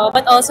Davao,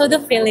 but also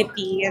the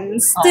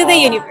Philippines to the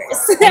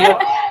universe.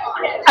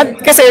 At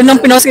kasi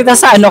nung pinost kita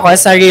sa ano ko,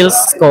 sa reels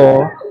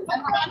ko,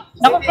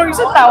 naku-curious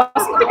yung tao.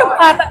 May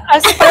kamukha,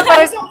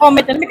 para sa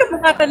comment yan, may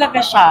kamukha talaga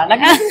siya.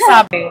 Lagi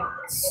sabi.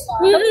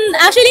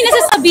 Actually,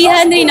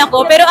 nasasabihan rin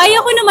ako, pero ayaw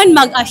ko naman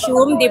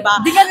mag-assume, di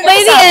ba? Di ka nila By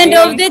the sabi. end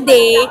of the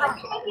day,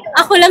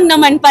 ako lang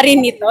naman pa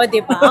rin ito,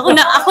 di ba?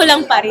 Ako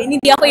lang pa rin,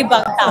 hindi ako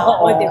ibang tao,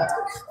 di ba?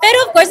 Pero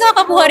of course,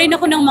 nakakakuha rin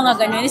ako ng mga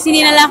ganun.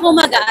 Hindi na lang ako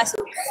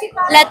mag-assume.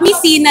 Let me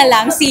see na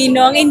lang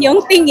sino ang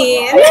inyong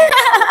tingin.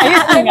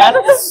 Ayun nga.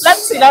 Lahat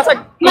sila,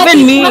 even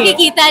me.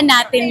 Makikita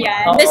natin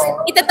yan. Tapos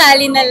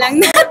itatali na lang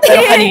natin.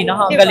 Pero kanina,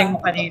 ang Di ba? galing mo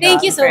kanina.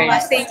 Thank you so Great.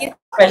 much. Thank you.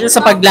 Especially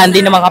sa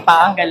paglanding ng mga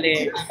paa, ang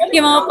galing.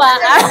 Yung mga paa.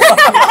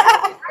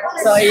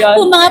 So, ayun.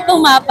 Kung mga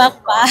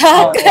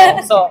pumapakpak.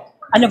 So,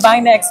 ano ba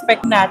ang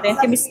na-expect natin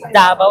kay Miss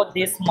Davao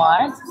this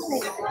month?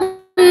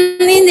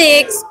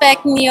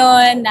 Hindi-expect nyo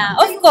na,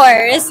 of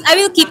course, I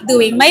will keep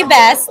doing my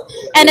best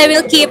and I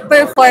will keep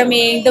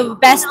performing the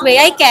best way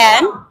I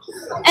can.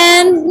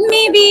 And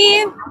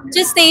maybe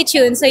just stay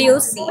tuned so you'll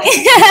see.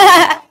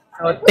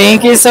 So,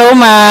 thank you so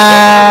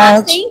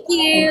much. Thank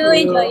you.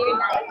 Enjoy your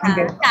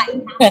night. Kain.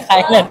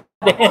 Kaya na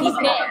din.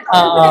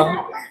 Oo.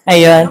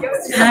 Ayun.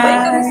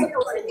 Hi.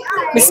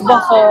 Miss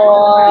Bako.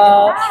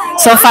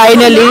 So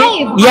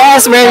finally,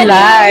 yes, we're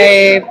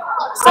live.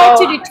 Hi So,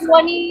 to the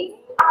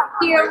 20.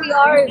 Here we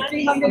are,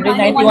 391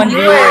 391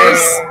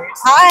 viewers.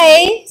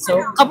 Hi!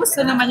 So, kamusta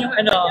naman yung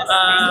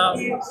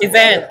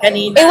event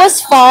kanina? It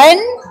was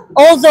fun,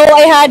 although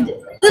I had a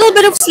little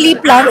bit of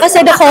sleep lang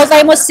kasi the call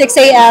time was 6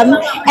 a.m.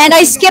 And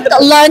I skipped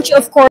lunch,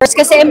 of course,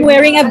 kasi I'm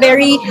wearing a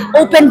very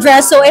open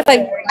dress. So if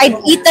I'd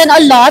eaten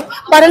a lot,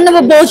 parang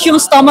namabulge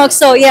yung stomach.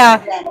 So yeah,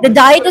 the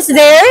diet is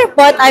there,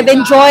 but I've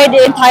enjoyed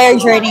the entire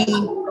journey.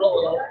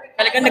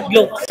 Talaga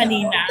nag-glow ka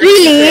kanina.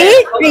 Really?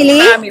 Oo, Really?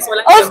 promise,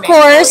 walang Of dumi.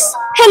 course.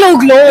 Hello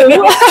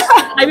Glow.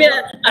 I mean,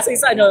 as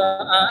isa,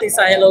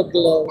 isa Hello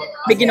Glow,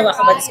 may ginawa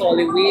ka ba this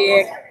Holy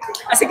Week?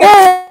 Kasi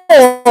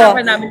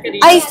kasama namin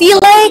kanina. I feel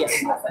like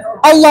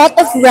a lot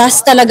of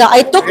rest talaga.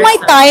 I took my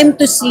time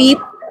to sleep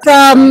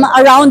from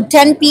around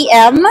 10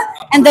 p.m.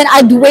 and then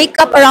I'd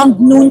wake up around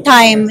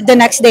noontime the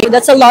next day.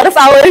 That's a lot of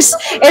hours.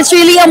 It's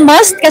really a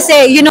must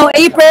kasi, you know,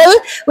 April,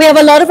 we have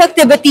a lot of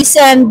activities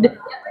and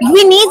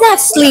we need that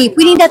sleep.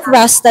 We need that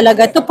rest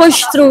talaga to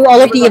push through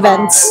all of the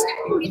events.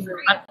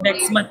 At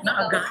next month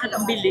na agad,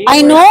 ang bilis.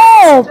 I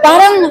know.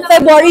 Parang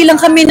February lang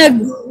kami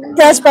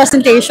nag-press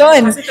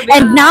presentation.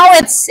 And now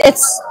it's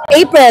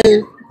April.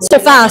 So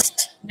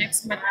fast.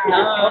 Next month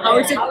na. How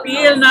does it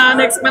feel na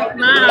next month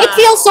na? It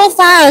feels so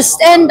fast.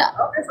 And,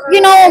 you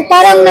know,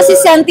 parang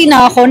nasisenti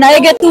na ako na I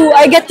get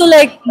to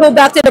like go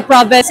back to the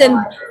province and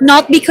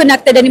not be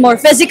connected anymore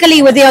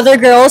physically with the other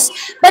girls.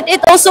 But it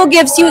also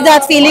gives you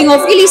that feeling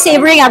of really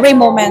savoring every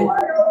moment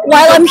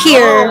while I'm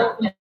here.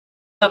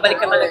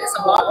 Babalik ka talaga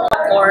sa mall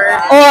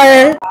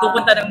or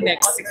pupunta ng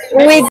next.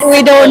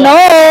 We don't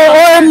know.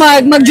 Or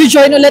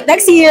mag-join ulit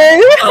next year.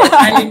 Oh,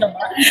 ano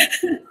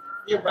naman.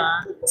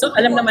 Diba? So,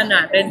 alam naman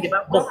natin, di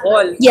ba?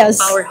 Bohol. Yes.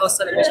 Powerhouse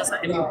talaga siya sa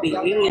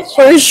MUPH.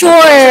 For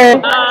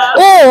sure.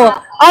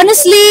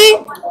 Honestly,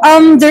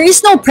 there is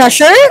no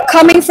pressure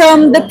coming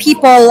from the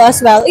people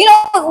as well. You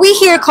know, we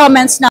hear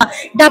comments na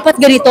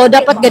dapat ganito,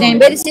 dapat ganyan.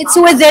 But it's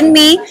within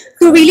me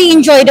to really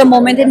enjoy the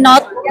moment and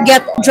not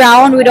get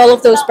drowned with all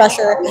of those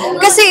pressure.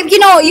 Kasi, you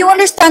know, you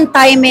understand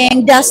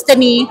timing,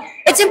 destiny.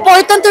 It's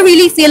important to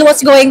really feel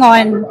what's going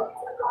on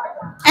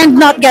and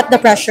not get the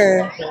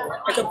pressure.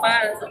 Ito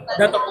pa,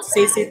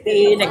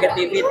 toxicity,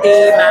 negativity,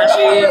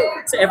 bashing,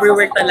 sa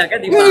everywhere talaga,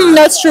 di ba?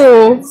 That's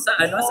true. Sa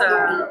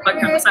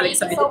pagkakasali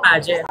sa beauty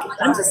pageant.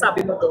 Anong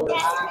sasabi mo doon?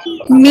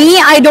 Me,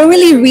 I don't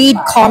really read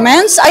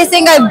comments. I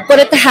think I've put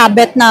it a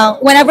habit now.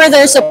 Whenever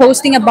there's a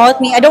posting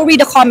about me, I don't read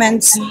the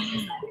comments.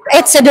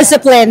 It's a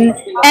discipline.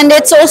 And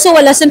it's also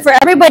a lesson for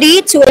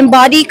everybody to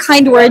embody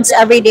kind words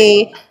every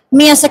day.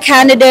 Me as a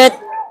candidate,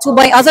 to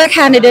my other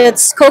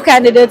candidates,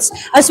 co-candidates,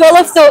 as well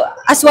as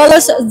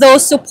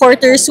those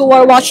supporters who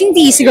are watching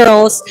these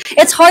girls.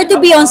 It's hard to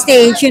be on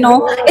stage, you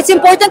know. It's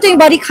important to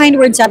embody kind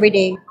words every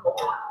day.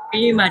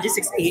 Can you imagine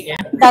 6 a.m.?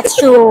 That's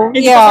true.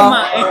 Hindi Yeah.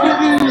 pa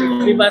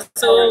kumain. Diba?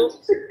 So,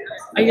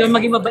 ayun,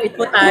 maging mabait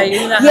po tayo.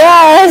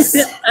 Yes.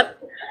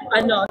 At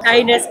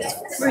kindness is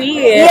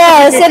free.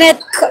 Yes, and it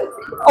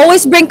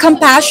always bring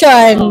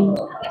compassion.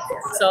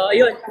 So,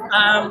 ayun,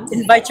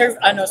 invite your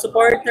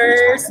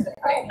supporters.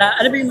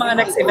 Ano ba yung mga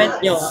next event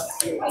nyo?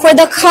 For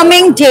the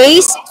coming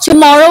days,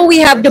 tomorrow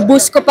we have the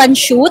Buscopan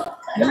shoot.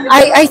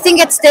 I think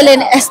it's still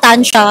in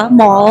Estancia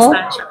Mall.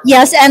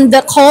 Yes, and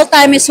the call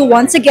time is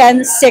once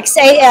again 6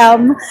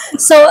 a.m.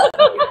 So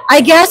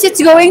I guess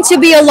it's going to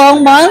be a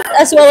long month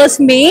as well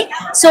as me.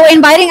 So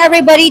inviting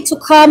everybody to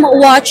come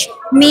watch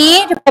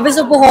me, the province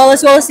of Bohol,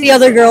 as well as the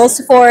other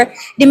girls for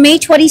the May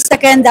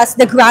 22nd. That's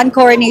the grand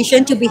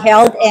coronation to be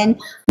held in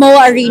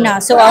Moa Arena.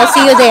 So I'll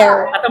see you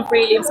there. At ang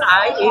prelims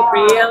ay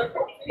April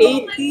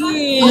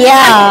 18.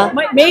 Yeah.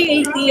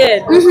 May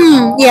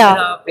 18. Yeah.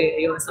 Grabe.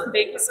 Ayun. So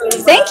thank you so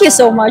much. Thank you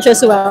so much as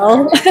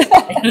well.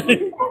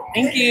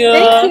 Thank you.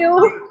 Thank you.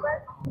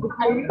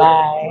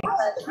 Bye.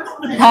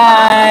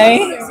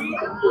 Hi.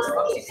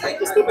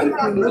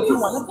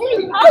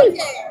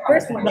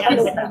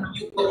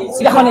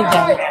 Sige ako na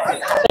dyan.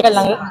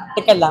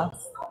 Teka lang.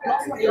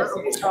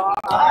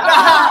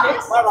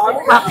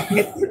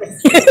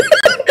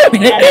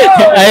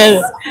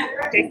 Ayun.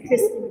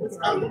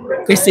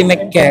 Christy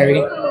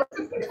McCary.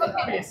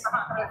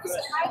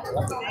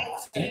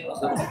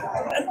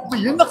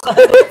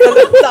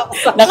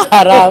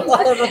 Nakaharap.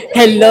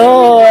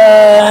 Hello.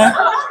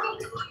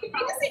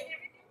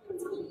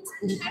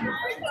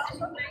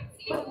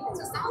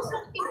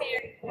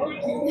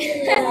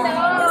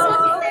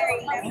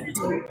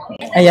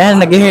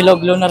 Ayan, nag-hello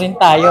glow na rin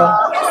tayo.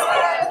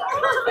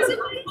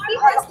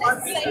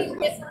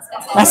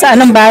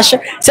 Nasaan ang bash?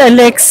 Si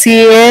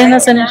Alexi.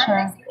 Nasaan na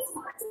siya?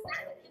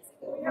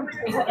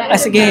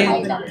 Sige.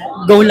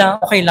 Go lang.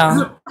 Okay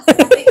lang.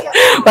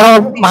 Para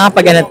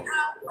makapaganat.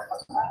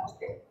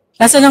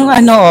 Nasaan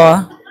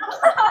ang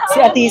si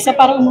Atisa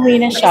parang umuwi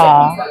na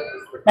siya.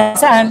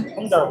 Nasaan?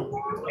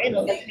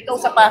 Ikaw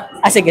sa pa.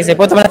 Sige.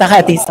 Punta mo na tayo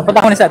kay Atisa.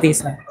 Punta ko na sa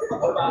Atisa.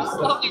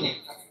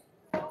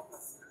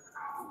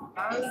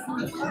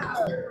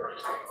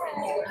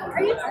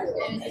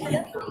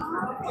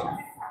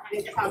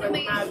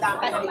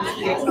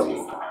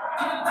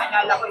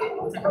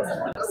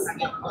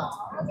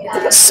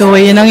 So,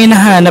 yun ang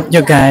hinahanap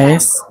nyo,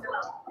 guys.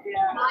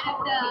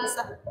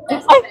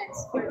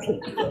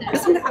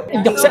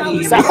 Hindi ako sa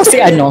isa. Ako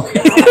si ano.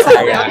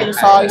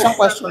 Sa isang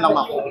question lang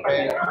ako.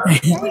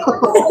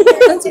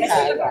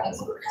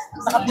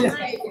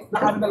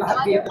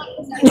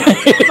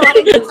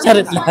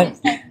 Charot lang.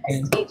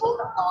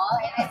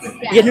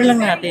 Yan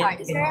lang natin.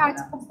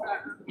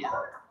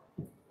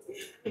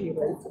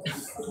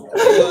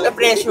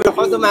 Na-pressure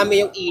ako,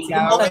 dumami yung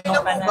ilaw. Okay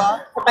na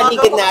ba? Sa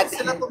paligid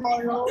natin.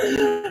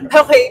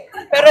 Okay.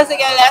 Pero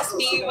sige,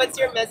 lastly,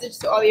 what's your message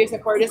to all your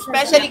supporters?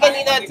 Especially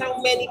kanina, so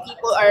many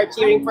people are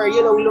cheering for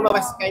you nung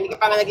lumabas ka. Hindi ka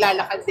pa nga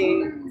naglalakad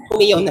eh.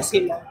 Umiyaw na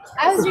sila.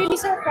 I was really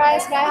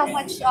surprised by how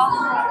many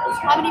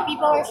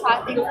people were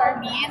shouting for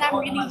me, and I'm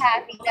really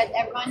happy that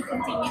everyone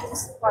continues to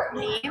support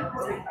me.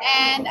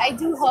 And I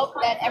do hope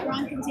that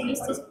everyone continues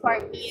to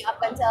support me up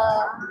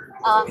until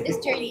this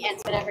journey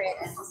ends, whatever it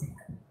is.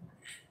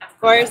 Of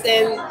course,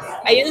 and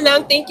ayun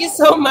lang, thank you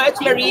so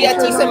much, Maria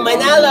Tisa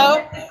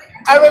Manalo,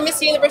 our Miss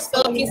Universe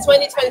Philippines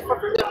 2024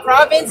 from the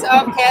province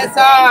of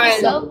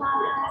Quezon. So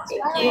much.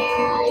 Thank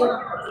you.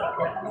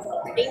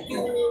 Thank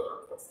you.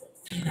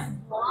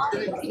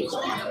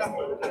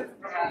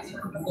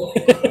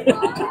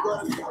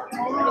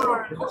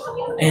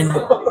 Ayun.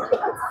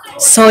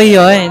 So,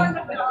 yun.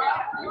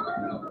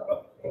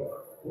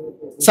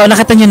 So,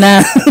 nakita nyo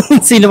na.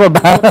 Sino pa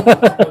ba?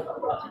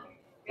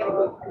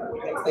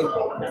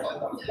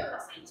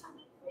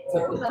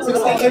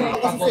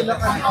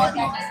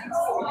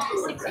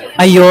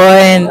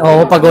 Ayun.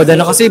 Oo, pagoda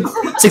na kasi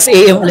 6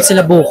 a.m. ulit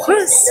sila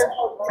bukas.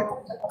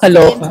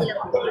 Kaloka.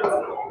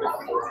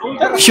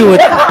 Shoot.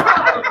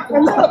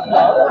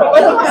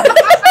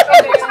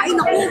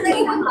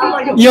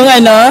 Yung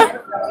ano?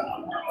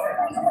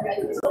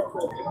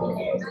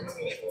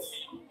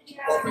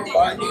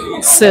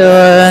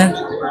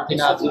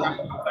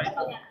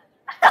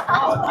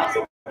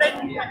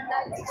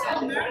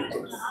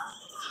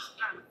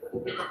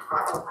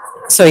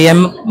 So, yan,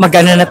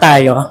 mag-ano na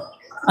tayo.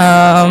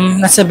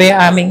 Nasa ba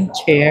yung aming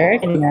chair?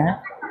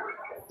 Kanina.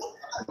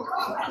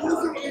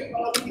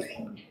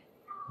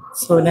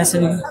 So,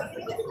 nasa...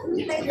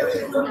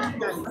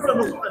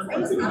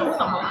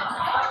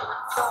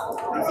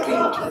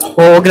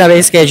 Oo, grabe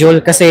yung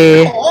schedule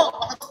kasi...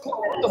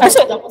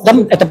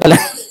 ito pala.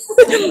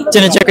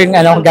 Chine-check ko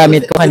yung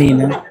gamit ko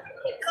kanina.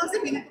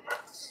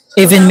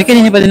 Even me,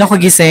 kanina pa din ako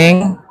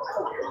gising.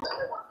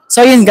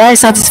 So yun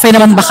guys, satisfied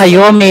naman ba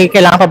kayo? May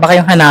kailangan pa ba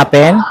kayong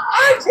hanapin?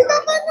 Ay, sila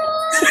ka na!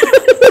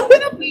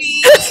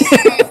 Please!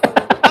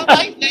 Ang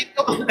light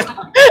ko.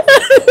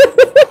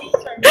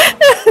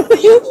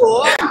 Ayun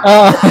po.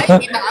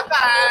 Ay,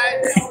 kinakapan.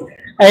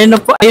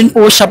 Ayun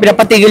po siya,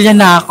 pinapatigil niya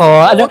na ako.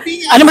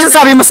 Ano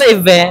masasabi mo sa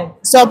event?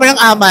 Sobrang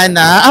ama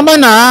na. Ama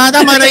na.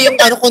 Tama na yung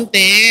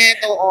content.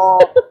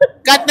 Oo.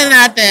 Cut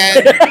na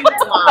natin.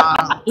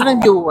 Ilang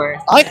viewers?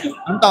 Ay,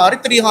 ang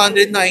tari,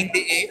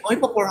 398. Ay,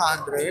 pa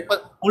 400.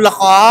 Ang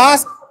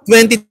lakas.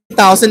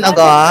 20,000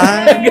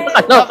 agad.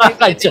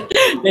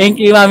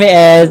 Thank you, Mami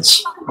Edge.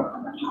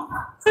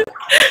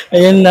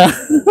 Ayun na.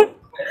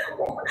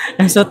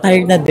 I'm so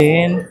tired na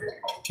din.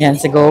 Yan,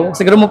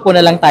 siguro mo po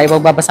na lang tayo.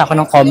 Magbabasa ako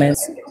ng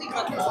comments.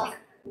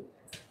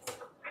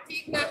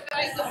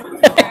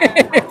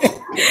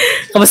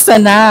 Kamusta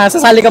na?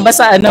 Sasali ka ba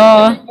sa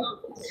ano?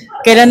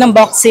 Kailan ng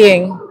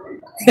boxing?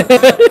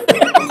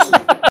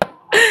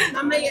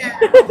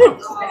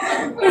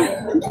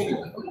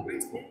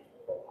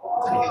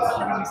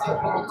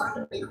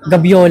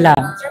 Gabiola.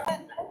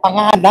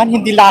 Pangalan,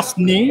 hindi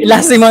last name.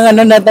 Last name ang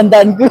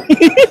natandaan ko.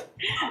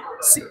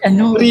 Si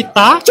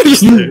Rita?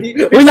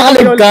 Uy,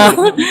 nakalive ka.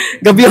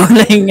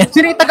 Gabiola yung yan. Si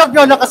Rita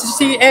Gabiola kasi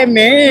si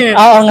Eme.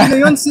 Oo nga. Ano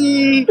yun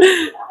si...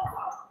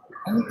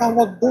 Anong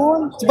tawag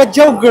doon? Si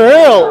Badyaw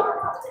Girl.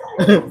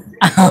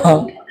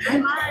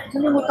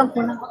 Nalimutan ko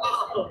na.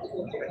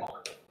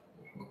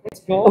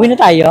 Let's go. Uwi na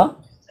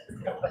tayo?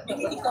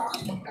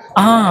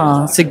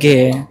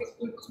 Sige.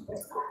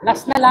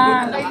 Last na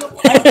lang.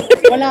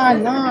 Wala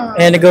na.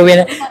 Ayan,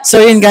 nag-uwi na. So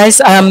yun guys,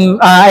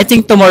 I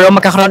think tomorrow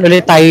magkakaroon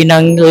ulit tayo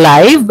ng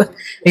live.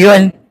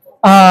 Yun,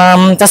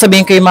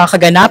 sasabihin ko yung mga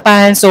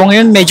kaganapan. So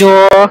ngayon medyo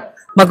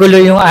magulo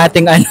yung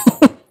ating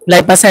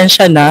live,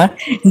 pasensya na.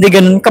 Hindi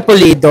ganun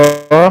kapulido.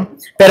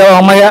 Pero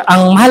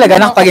ang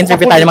mahalaga,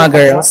 nakapag-interview tayo ng mga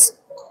girls.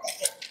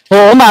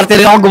 Oo, maarte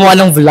rin ako gumawa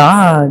ng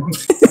vlog.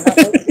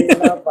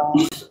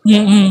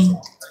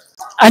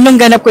 Anong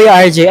ganap ko yung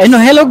RJ?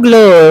 Hello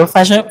Glow,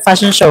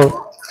 fashion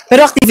show.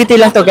 Pero activity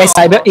lang to guys,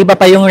 iba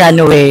pa yung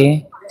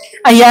runway.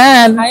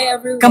 Ayan. Hi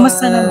everyone.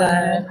 Kamusta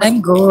naman?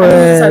 I'm good.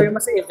 Ano sabi mo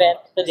sa event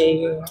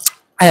today?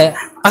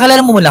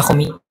 Pakilala mo muna ako,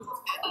 Mi.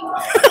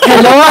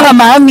 Hello mga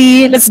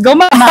mami. Let's go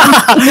mama.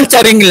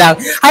 Charing lang.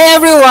 Hi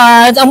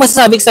everyone. Ang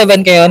masasabi ko sa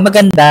event ngayon,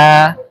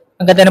 maganda.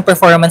 Ang ganda ng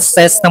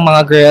performances ng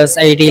mga girls.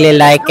 I really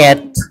like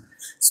it.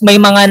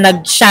 May mga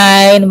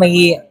nag-shine,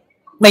 may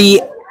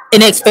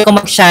in-expect ko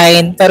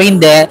mag-shine, pero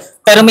hindi.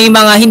 Pero may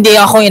mga hindi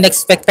ako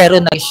in-expect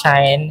pero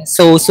nag-shine.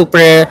 So,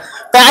 super...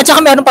 Pero at saka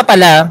meron pa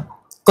pala,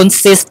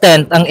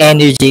 consistent ang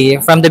energy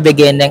from the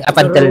beginning up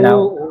until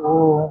now.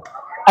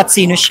 At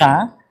sino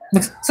siya?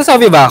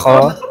 Sasabi ba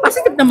ako?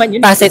 Positive naman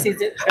yun. Positive.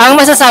 Ang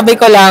masasabi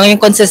ko lang,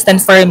 yung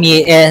consistent for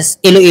me is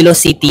Iloilo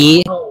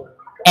City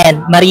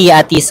and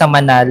Maria Atisa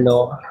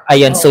Manalo.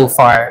 Ayun, so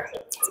far.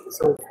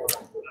 So,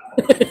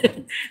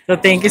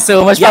 thank you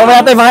so much.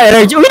 Para natin mga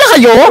energy. Uwi na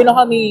kayo? Uwi na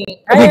kami.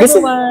 Hi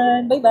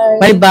everyone. Bye-bye.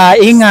 Bye-bye.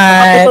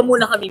 Ingat. Ako pa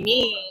muna kami,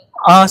 Mi.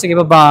 Sige,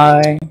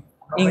 bye-bye.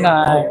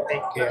 Ingat.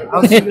 Take care.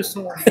 I'll see you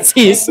soon.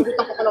 Sis.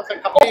 Subukan ko lang sa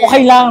kape.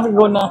 Okay lang,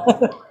 go na.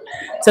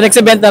 So next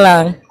event na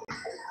lang.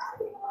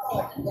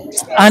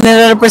 Ang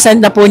nare-represent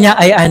na po niya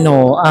ay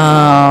ano,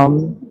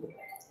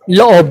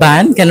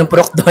 Looban, ganun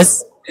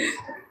Prokdos.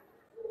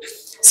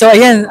 So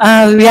ayan,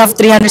 we have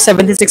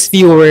 376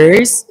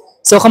 viewers.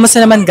 So kamusta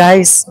naman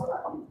guys?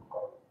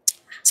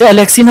 Si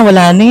Alexi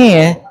nawala na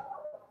eh.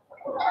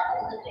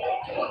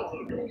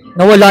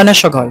 Nawala na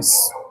siya guys.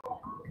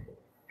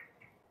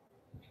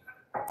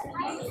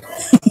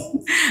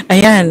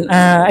 Ayan,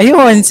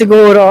 ayun,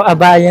 siguro,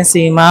 abayan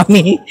si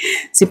Mami,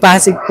 si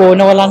Pasig po,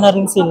 nawala na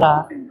rin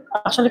sila.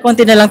 Actually,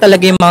 konti na lang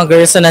talaga yung mga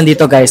girls na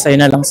nandito guys,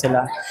 ayun na lang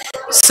sila.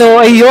 So,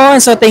 ayun,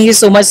 so thank you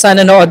so much sa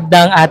nanood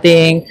ng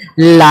ating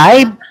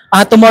live.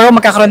 Tomorrow,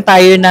 magkakaroon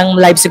tayo ng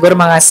live siguro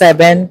mga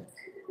 7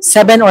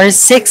 or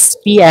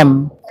 6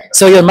 p.m.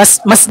 So yun, mas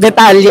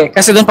detalye.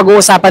 Kasi doon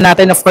pag-uusapan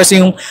natin, of course,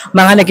 yung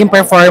mga naging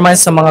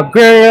performance ng mga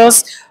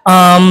girls,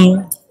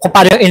 kung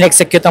paano yung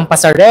in-execute ang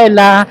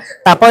pasarela,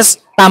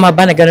 tapos tama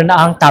ba na gano'n na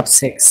ang top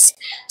 6.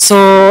 So,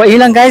 yun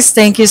lang guys.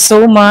 Thank you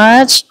so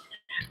much.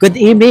 Good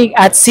evening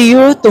at see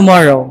you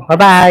tomorrow.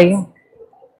 Bye-bye.